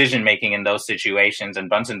decision making in those situations, and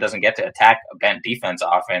Brunson doesn't get to attack a bent defense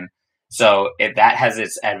often, so that has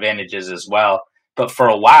its advantages as well. But for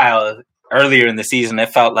a while earlier in the season, it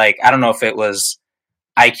felt like, I don't know if it was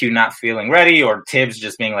IQ not feeling ready or Tibbs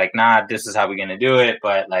just being like, nah, this is how we're going to do it.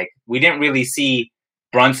 But like, we didn't really see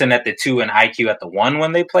Brunson at the 2 and IQ at the 1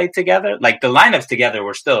 when they played together. Like the lineups together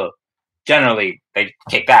were still generally they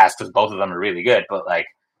kicked ass because both of them are really good. But like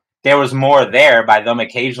there was more there by them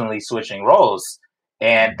occasionally switching roles,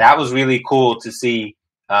 and that was really cool to see.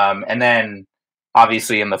 And then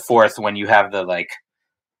obviously in the 4th when you have the like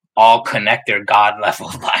all connector god level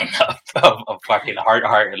lineup of fucking Hart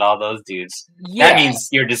and all those dudes. Yeah. That means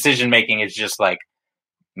your decision making is just like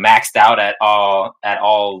maxed out at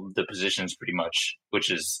all the positions pretty much,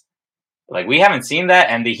 which is like we haven't seen that,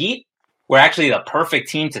 and the Heat were actually the perfect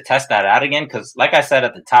team to test that out again because like I said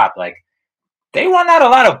at the top, like they run out a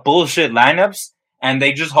lot of bullshit lineups and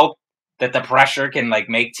they just hope that the pressure can like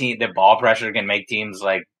make the ball pressure can make teams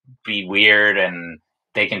like be weird and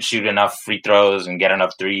they can shoot enough free throws and get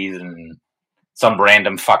enough threes, and some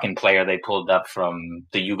random fucking player they pulled up from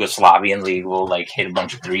the Yugoslavian league will like hit a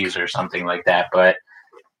bunch of threes or something like that. But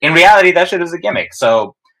in reality, that shit is a gimmick.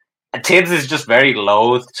 So Tibbs is just very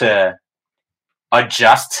loath to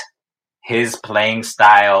adjust his playing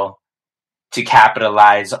style to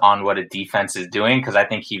capitalize on what a defense is doing, because I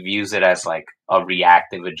think he views it as like a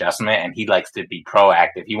reactive adjustment, and he likes to be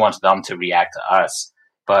proactive. He wants them to react to us.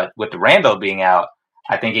 But with Randall being out,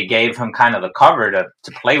 I think it gave him kind of the cover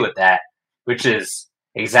to play with that, which is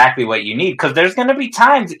exactly what you need. Because there's going to be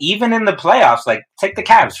times, even in the playoffs, like take the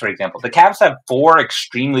Cavs, for example. The Cavs have 4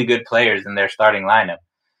 extremely good players in their starting lineup.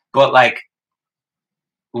 But, like,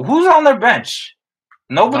 who's on their bench?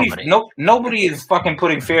 Nobody is fucking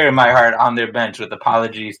putting fear in my heart on their bench, with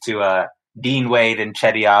apologies to Dean Wade and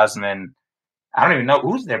Chetty Osman. I don't even know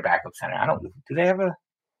who's their backup center. Do they have a...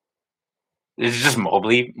 It's just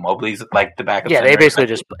Mobley. Mobley's like the backup. Yeah, they basically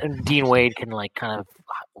just Dean Wade can like kind of.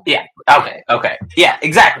 Yeah. Okay. Yeah,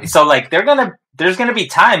 exactly. So like there's gonna be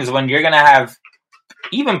times when you're gonna have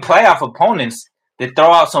even playoff opponents that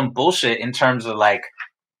throw out some bullshit in terms of like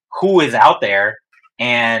who is out there,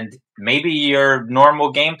 and maybe your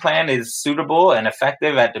normal game plan is suitable and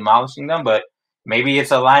effective at demolishing them, but maybe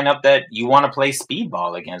it's a lineup that you want to play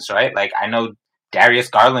speedball against, right? Like I know Darius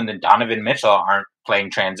Garland and Donovan Mitchell aren't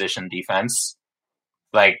playing transition defense.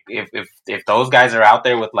 Like if those guys are out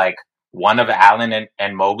there with like one of Allen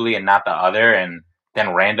and Mobley and not the other, and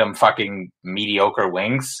then random fucking mediocre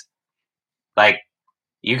wings, like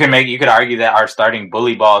you could argue that our starting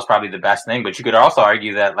bully ball is probably the best thing, but you could also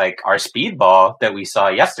argue that like our speed ball that we saw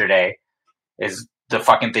yesterday is the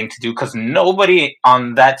fucking thing to do, because nobody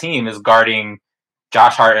on that team is guarding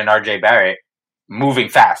Josh Hart and RJ Barrett moving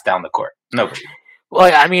fast down the court. Nobody. Well,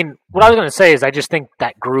 I mean, what I was going to say is I just think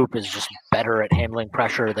that group is just better at handling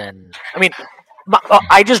pressure than... I mean,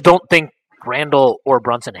 I just don't think Randall or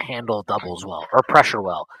Brunson handle doubles well or pressure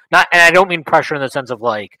well. And I don't mean pressure in the sense of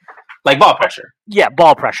like ball pressure. Yeah,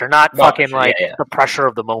 ball pressure, not ball fucking pressure, yeah. The pressure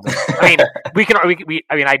of the moment. I mean,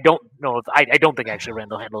 I mean, I don't know if I don't think actually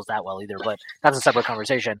Randall handles that well either, but that's a separate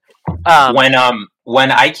conversation. When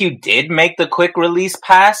IQ did make the quick release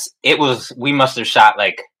pass, we must have shot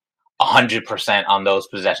like 100% on those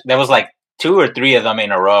possessions. There was like 2 or 3 of them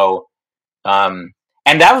in a row.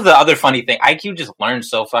 And that was the other funny thing. IQ just learned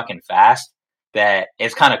so fucking fast that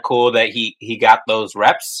it's kind of cool that he got those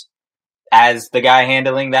reps as the guy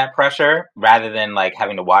handling that pressure, rather than like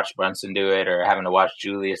having to watch Brunson do it or having to watch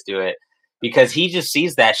Julius do it, because he just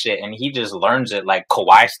sees that shit and he just learns it like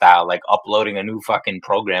Kawhi style, like uploading a new fucking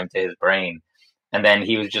program to his brain. And then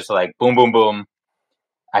he was just like, boom, boom, boom.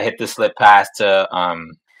 I hit the slip pass to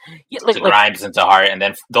Grimes and to Hart, and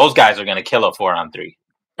then those guys are going to kill a 4-on-3.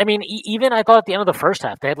 I mean, even I thought at the end of the first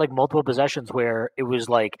half, they had like multiple possessions where it was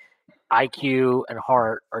like IQ and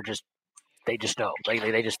Hart are just, they just know. Like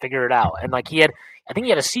they just figure it out. And like I think he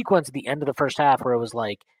had a sequence at the end of the first half where it was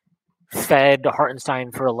like fed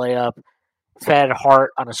Hartenstein for a layup, fed Hart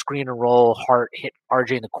on a screen and roll, Hart hit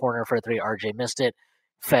RJ in the corner for a 3, RJ missed it,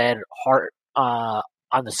 fed Hart on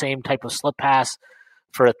the same type of slip pass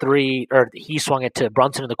for a 3, or he swung it to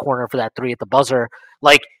Brunson in the corner for that 3 at the buzzer.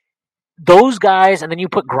 Like those guys, and then you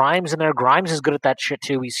put Grimes in there. Grimes is good at that shit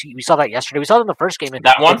too. We saw that yesterday. We saw it in the first game.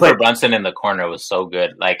 That one for Brunson in the corner was so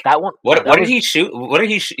good. Like that one. What did he shoot?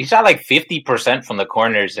 He shot like 50% from the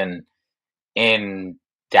corners in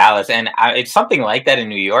Dallas, and it's something like that in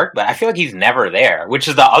New York. But I feel like he's never there, which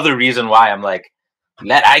is the other reason why I'm like,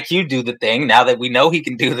 let IQ do the thing. Now that we know he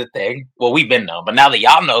can do the thing, well, we've been known, but now that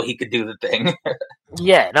y'all know he could do the thing.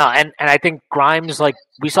 Yeah, no, and I think Grimes, like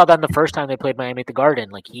we saw that in the first time they played Miami at the Garden.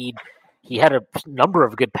 Like he had a number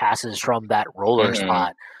of good passes from that roller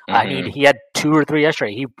spot. Mm-hmm. I mean, he had 2 or 3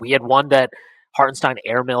 yesterday. He had one that Hartenstein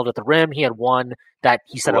airmailed at the rim. He had one that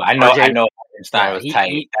he set up. I know Hartenstein was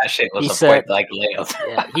tight. That shit was a point like layup.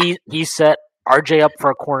 Yeah, he set RJ up for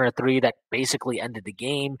a corner 3 that basically ended the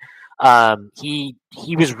game. He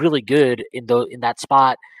was really good in that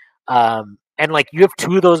spot. And like you have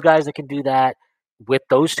two of those guys that can do that with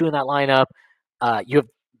those two in that lineup. You have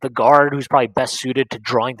the guard who's probably best suited to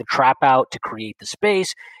drawing the trap out to create the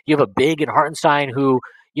space. You have a big in Hartenstein who,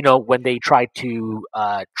 when they tried to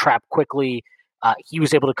trap quickly, he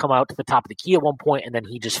was able to come out to the top of the key at one point, and then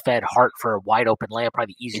he just fed Hart for a wide open layup,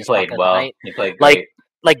 probably the easiest played of well. the night. He played great.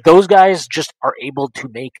 Like those guys just are able to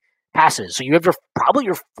make passes. So you have probably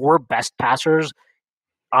your four best passers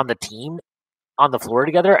on the team on the floor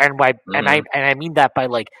together, and I mean that by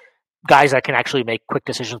like guys that can actually make quick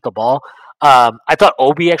decisions with the ball. I thought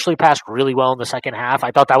Obi actually passed really well in the second half. I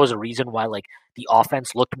thought that was a reason why like the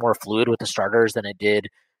offense looked more fluid with the starters than it did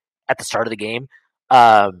at the start of the game.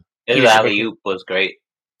 His alley-oop was great.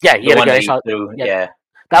 Yeah, he had a guy. Yeah.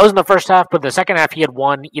 That was in the first half, but the second half he had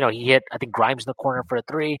one. He hit I think Grimes in the corner for a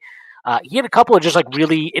three. He had a couple of just like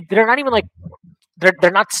really. They're not even like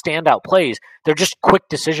they're not standout plays. They're just quick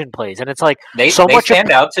decision plays, and it's like they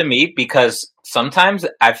stand out to me because sometimes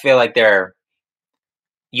I feel like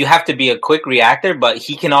you have to be a quick reactor, but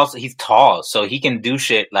he's tall, so he can do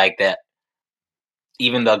shit like that.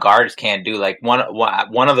 Even the guards can't do. Like one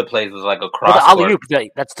of the plays was like a cross. Well, the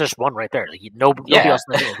alley-oop, that's just one right there. Nobody else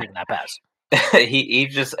in the team taking that pass. he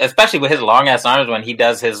just, especially with his long ass arms, when he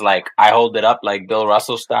does his like I hold it up like Bill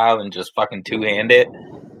Russell style and just fucking two-hand it.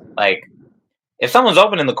 Like if someone's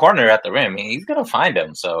open in the corner at the rim, he's gonna find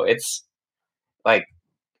him. So it's like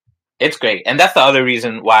it's great, and that's the other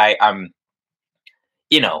reason why I'm.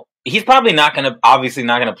 He's probably obviously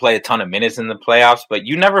not gonna play a ton of minutes in the playoffs, but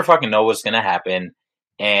you never fucking know what's gonna happen.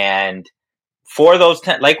 And for those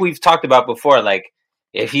 10, like we've talked about before, like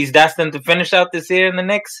if he's destined to finish out this year in the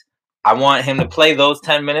Knicks, I want him to play those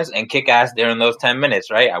 10 minutes and kick ass during those 10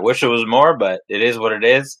 minutes, right? I wish it was more, but it is what it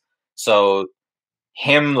is. So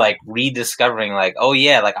him like rediscovering like, oh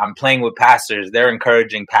yeah, like I'm playing with passers. They're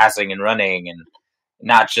encouraging passing and running and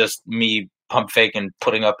not just me pump fake and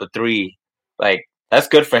putting up a three. Like that's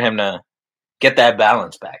good for him to get that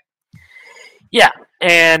balance back. Yeah.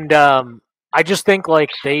 And I just think like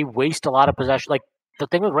they waste a lot of possession. Like the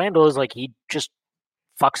thing with Randall is like he just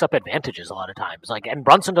fucks up advantages a lot of times. Like, and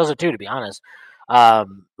Brunson does it too, to be honest.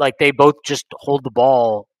 Like they both just hold the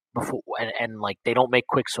ball before and like they don't make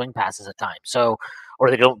quick swing passes at times. So,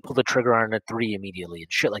 or they don't pull the trigger on a three immediately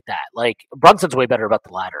and shit like that. Like Brunson's way better about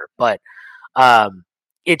the latter, but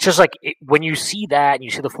it's just like when you see that and you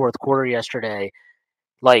see the fourth quarter yesterday,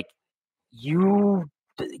 like you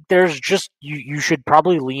should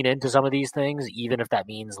probably lean into some of these things, even if that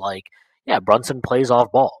means like, yeah, Brunson plays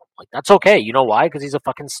off ball. Like that's okay. You know why? Because he's a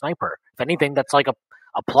fucking sniper. If anything, that's like a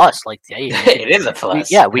plus. Like, hey, it is a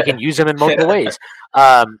plus. We can use him in multiple ways.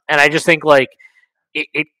 And I just think like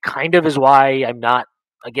it kind of is why I'm not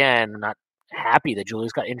happy that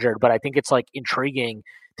Julius got injured, but I think it's like intriguing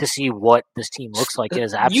to see what this team looks like in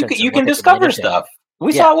his absence. You can discover stuff.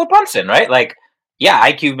 We saw it with Brunson, right? Like, yeah,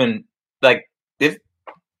 IQ been like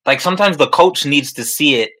like sometimes the coach needs to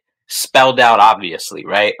see it spelled out, obviously,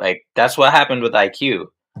 right? Like that's what happened with IQ.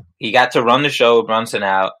 He got to run the show with Brunson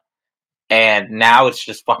out, and now it's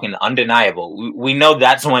just fucking undeniable. We know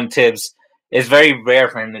that's when Tibbs is very rare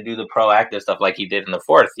for him to do the proactive stuff like he did in the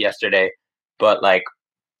fourth yesterday, but like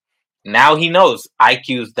now he knows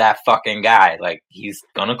IQ's that fucking guy. Like he's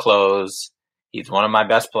gonna close. He's one of my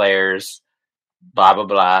best players. Blah blah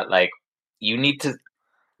blah. Like you need to.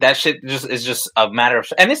 That shit is just a matter of,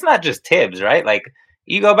 and it's not just Tibbs, right? Like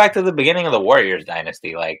you go back to the beginning of the Warriors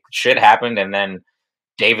dynasty, like shit happened, and then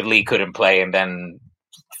David Lee couldn't play, and then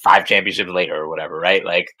 5 championships later or whatever, right?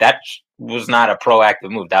 Like that was not a proactive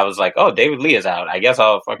move. That was like, oh, David Lee is out. I guess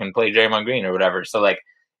I'll fucking play Draymond Green or whatever. So like,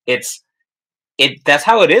 that's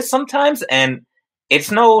how it is sometimes, and it's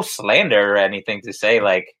no slander or anything to say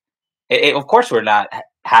like, of course we're not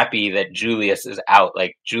happy that Julius is out.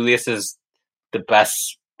 Like Julius is the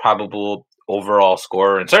best probable overall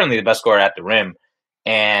scorer and certainly the best scorer at the rim.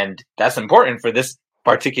 And that's important for this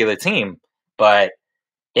particular team. But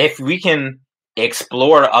if we can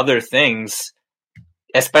explore other things,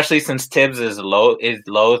 especially since Tibbs is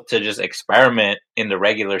loath to just experiment in the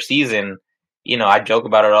regular season, I joke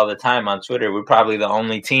about it all the time on Twitter. We're probably the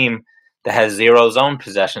only team that has 0 zone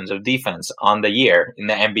possessions of defense on the year in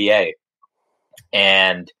the NBA.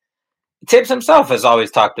 And Tibbs himself has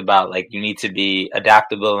always talked about like you need to be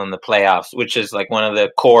adaptable in the playoffs, which is like one of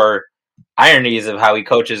the core ironies of how he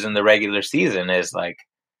coaches in the regular season is like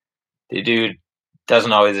the dude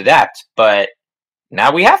doesn't always adapt, but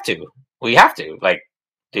now we have to. Like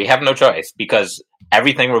they have no choice because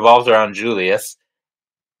everything revolves around Julius,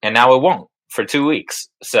 and now it won't for 2 weeks.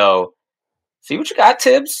 So see what you got,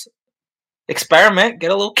 Tibbs. experiment,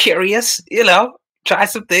 get a little curious, try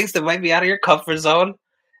some things that might be out of your comfort zone,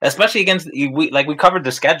 especially against we covered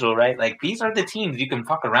the schedule, right? Like, these are the teams you can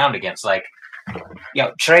fuck around against. Like,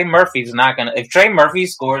 Trey Murphy's not gonna. If Trey Murphy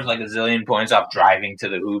scores like a zillion points off driving to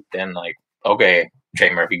the hoop, then like, okay,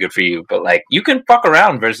 Trey Murphy, good for you. But like, you can fuck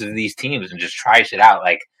around versus these teams and just try shit out.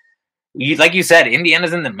 Like you said,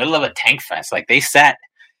 Indiana's in the middle of a tank fest. Like, they sat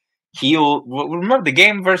heel. Remember the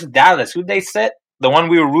game versus Dallas? Who'd they sit? The one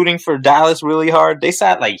we were rooting for Dallas really hard. They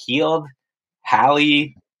sat like Heald,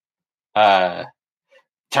 Hallie, Turner,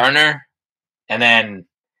 and then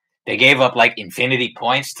they gave up like infinity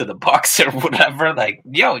points to the Bucks or whatever. Like,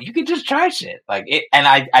 you can just try shit. Like it, and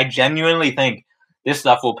I genuinely think this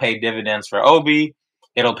stuff will pay dividends for Obi.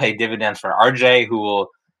 It'll pay dividends for RJ, who will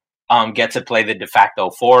get to play the de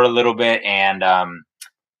facto 4 a little bit, and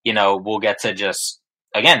we'll get to just,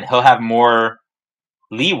 again, he'll have more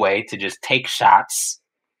leeway to just take shots.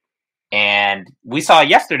 And we saw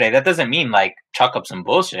yesterday that doesn't mean like chuck up some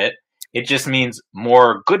bullshit. It just means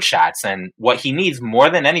more good shots. And what he needs more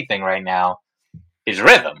than anything right now is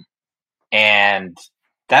rhythm. And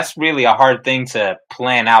that's really a hard thing to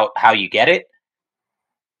plan out how you get it.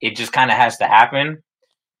 It just kind of has to happen.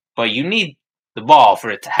 But you need the ball for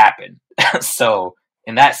it to happen. So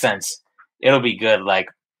in that sense, it'll be good. Like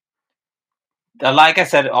I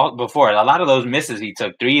said before, a lot of those misses he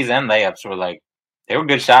took, threes and layups, were like, they were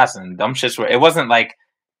good shots, and them shits were, it wasn't like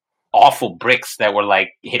awful bricks that were like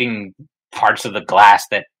hitting parts of the glass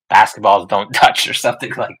that basketballs don't touch or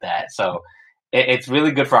something like that. So it's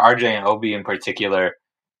really good for RJ and Obi in particular.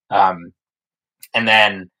 And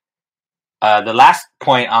then the last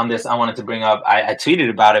point on this I wanted to bring up, I tweeted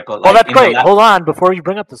about it, but that's great. Hold on, before you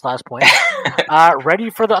bring up this last point. Ready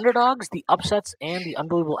for the underdogs, the upsets, and the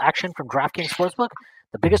unbelievable action from DraftKings Sportsbook?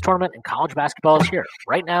 The biggest tournament in college basketball is here.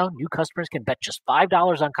 Right now, new customers can bet just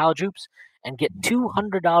 $5 on college hoops and get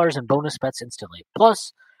 $200 in bonus bets instantly.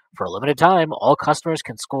 Plus, for a limited time, all customers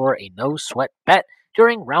can score a no-sweat bet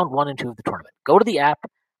during round 1 and 2 of the tournament. Go to the app,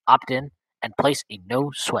 opt in, and place a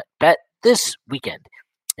no-sweat bet this weekend.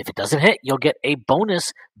 If it doesn't hit, you'll get a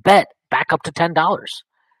bonus bet back up to $10.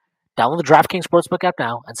 Download the DraftKings Sportsbook app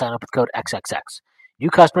now and sign up with code XXX. New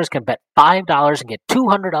customers can bet $5 and get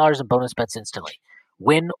 $200 in bonus bets instantly.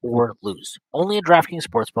 Win or lose. Only in DraftKings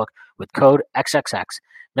Sportsbook with code XXX.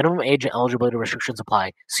 Minimum age and eligibility restrictions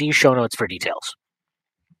apply. See show notes for details.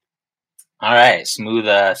 All right. Smooth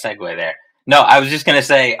segue there. No, I was just going to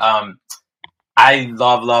say, I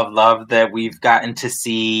love that we've gotten to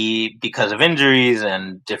see, because of injuries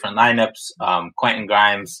and different lineups, Quentin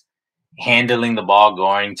Grimes handling the ball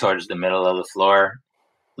going towards the middle of the floor.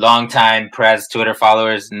 Longtime Prez Twitter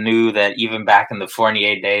followers knew that even back in the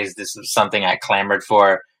Fournier days, this was something I clamored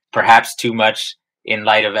for, perhaps too much in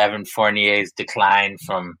light of Evan Fournier's decline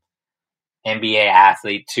from NBA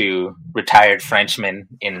athlete to retired Frenchman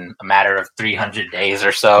in a matter of 300 days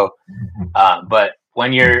or so. But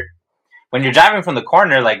when you're driving from the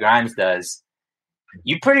corner like Grimes does,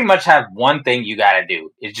 you pretty much have one thing you got to do,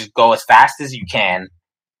 is just go as fast as you can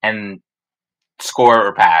and score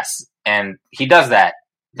or pass. And he does that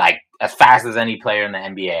like as fast as any player in the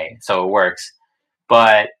NBA, so it works.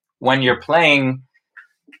 But when you're playing,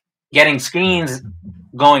 getting screens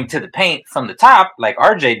going to the paint from the top, like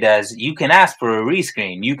RJ does, you can ask for a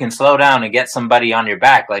rescreen. You can slow down and get somebody on your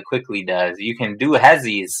back like Quickly does. You can do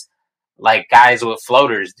hezzies like guys with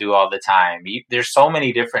floaters do all the time. There's so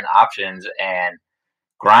many different options, and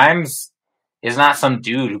Grimes is not some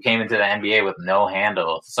dude who came into the NBA with no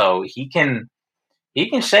handle. So he can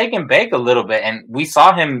shake and bake a little bit. And we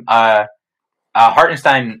saw him,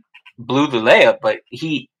 Hartenstein blew the layup, but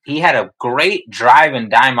he had a great drive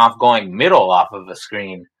and dime off going middle off of a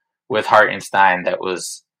screen with Hartenstein that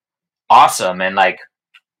was awesome. And like,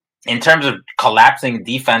 in terms of collapsing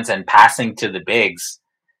defense and passing to the bigs,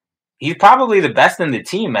 he's probably the best in the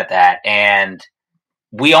team at that. And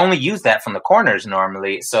we only use that from the corners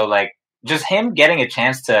normally. So like, just him getting a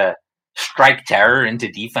chance to strike terror into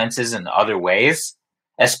defenses in other ways,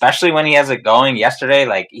 especially when he has it going yesterday.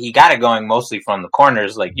 Like, he got it going mostly from the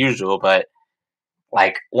corners like usual, but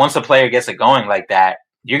like, once a player gets it going like that,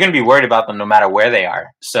 you're going to be worried about them no matter where they are.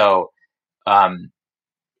 So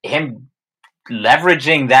him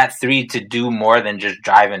leveraging that three to do more than just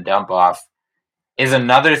drive and dump off is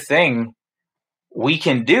another thing we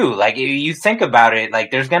can do. Like, you think about it,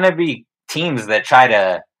 like, there's going to be teams that try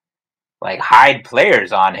to like hide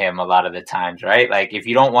players on him a lot of the times, right? Like, if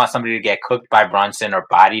you don't want somebody to get cooked by Brunson or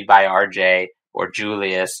bodied by RJ or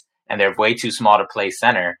Julius, and they're way too small to play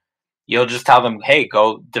center, you'll just tell them, hey,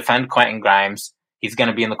 go defend Quentin Grimes. He's going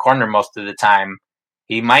to be in the corner most of the time.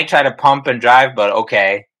 He might try to pump and drive, but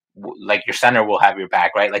okay, like your center will have your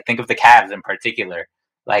back, right? Like think of the Cavs in particular.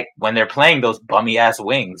 Like when they're playing those bummy ass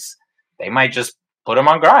wings, they might just put him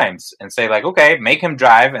on Grimes and say like, okay, make him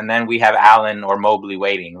drive, and then we have Allen or Mobley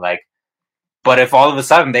waiting. Like, but if all of a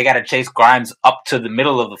sudden they got to chase Grimes up to the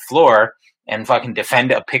middle of the floor and fucking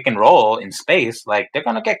defend a pick and roll in space, like they're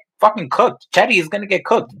gonna get fucking cooked. Chetty is gonna get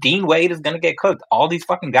cooked. Dean Wade is gonna get cooked. All these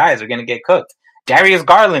fucking guys are gonna get cooked. Darius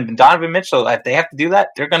Garland and Donovan Mitchell, if they have to do that,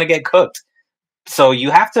 they're gonna get cooked. So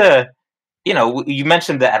you have to, you know, you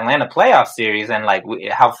mentioned the Atlanta playoff series and like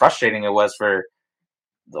how frustrating it was for.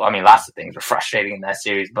 I mean, lots of things were frustrating in that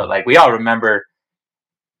series, but like we all remember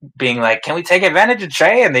being like, "Can we take advantage of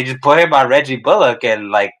Trae?" And they just put him on Reggie Bullock,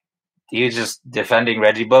 and like he was just defending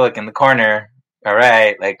Reggie Bullock in the corner. All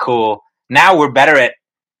right, like cool. Now we're better at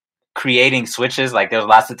creating switches. Like there's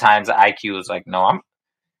lots of times that IQ was like, "No,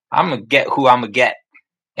 I'm gonna get who I'm gonna get,"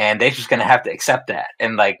 and they're just gonna have to accept that.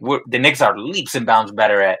 And like the Knicks are leaps and bounds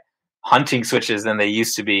better at hunting switches than they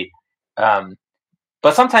used to be.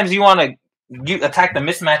 But sometimes you want to. You attack the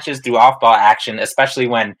mismatches through off-ball action, especially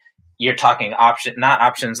when you're talking not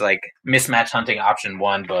options like mismatch hunting option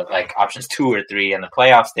 1, but like options 2 or 3. In the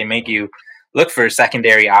playoffs, they make you look for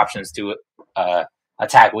secondary options to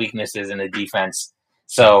attack weaknesses in the defense.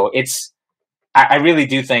 So I really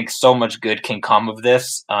do think so much good can come of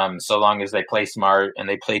this, so long as they play smart and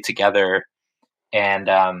they play together. And,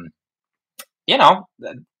 you know,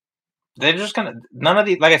 they're just going to, none of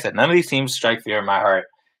these teams strike fear in my heart.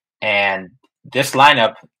 And this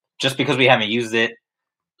lineup, just because we haven't used it,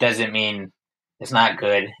 doesn't mean it's not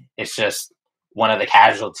good. It's just one of the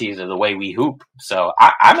casualties of the way we hoop. So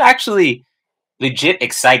I'm actually legit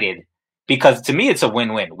excited because to me it's a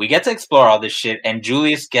win-win. We get to explore all this shit, and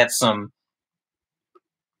Julius gets some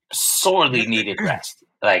sorely needed rest.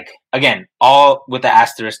 Like, again, all with the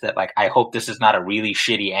asterisk that, like, I hope this is not a really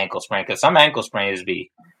shitty ankle sprain, because some ankle sprains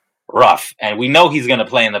be rough, and we know he's going to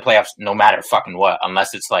play in the playoffs no matter fucking what,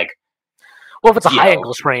 unless it's like, well, if it's a high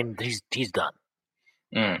ankle sprain, he's done.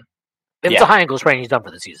 If it's a high ankle sprain, he's done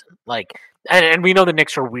for the season. Like, and we know the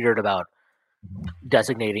Knicks are weird about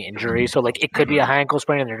designating injury, so like it could be a high ankle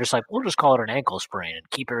sprain, and they're just like, we'll just call it an ankle sprain and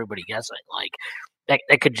keep everybody guessing. Like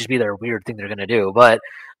that could just be their weird thing they're going to do. But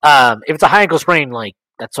if it's a high ankle sprain, like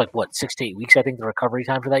that's like what 6 to 8 weeks, I think the recovery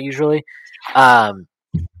time for that usually. And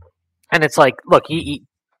it's like, look,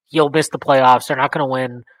 he'll miss the playoffs. They're not going to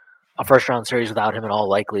win a first-round series without him in all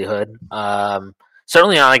likelihood.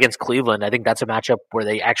 Certainly not against Cleveland. I think that's a matchup where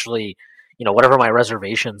they actually, you know, whatever my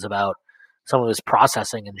reservations about some of his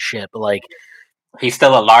processing and shit, but like he's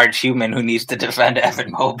still a large human who needs to defend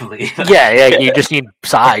Evan Mobley. yeah, you just need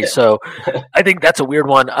size. So I think that's a weird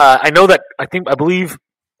one. I believe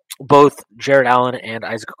both Jared Allen and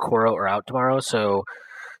Isaac Okoro are out tomorrow, so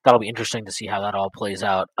that'll be interesting to see how that all plays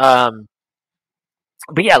out. But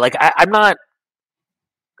yeah, like I'm not,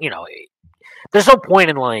 you know, there's no point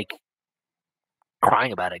in like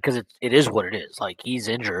crying about it because it is what it is. Like he's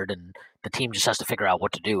injured, and the team just has to figure out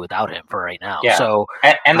what to do without him for right now. Yeah. So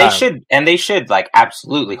and they should like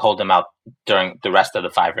absolutely hold him out during the rest of the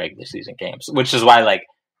 5 regular season games, which is why, like,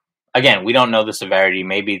 again, we don't know the severity.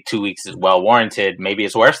 Maybe 2 weeks is well warranted. Maybe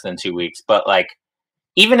it's worse than 2 weeks. But like,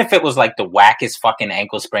 even if it was like the wackest fucking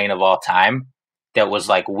ankle sprain of all time, that was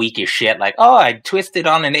like weak as shit, like, oh, I twisted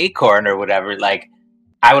on an acorn or whatever, like,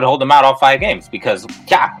 I would hold him out all 5 games because,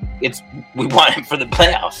 yeah, we want him for the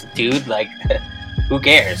playoffs, dude. Like, who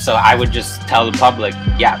cares? So I would just tell the public,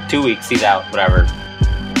 yeah, 2 weeks, he's out, whatever.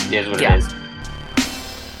 It is what it is.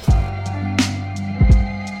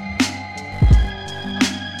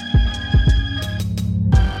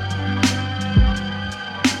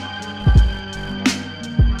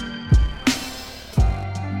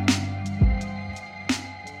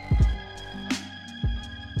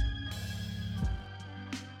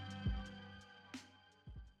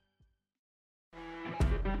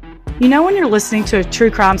 You know when you're listening to a true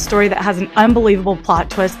crime story that has an unbelievable plot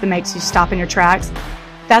twist that makes you stop in your tracks?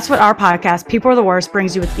 That's what our podcast, People Are the Worst,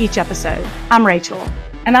 brings you with each episode. I'm Rachel.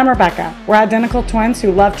 And I'm Rebecca. We're identical twins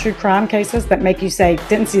who love true crime cases that make you say,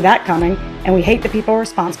 didn't see that coming, and we hate the people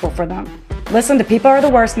responsible for them. Listen to People Are the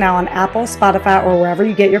Worst now on Apple, Spotify, or wherever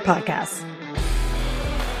you get your podcasts.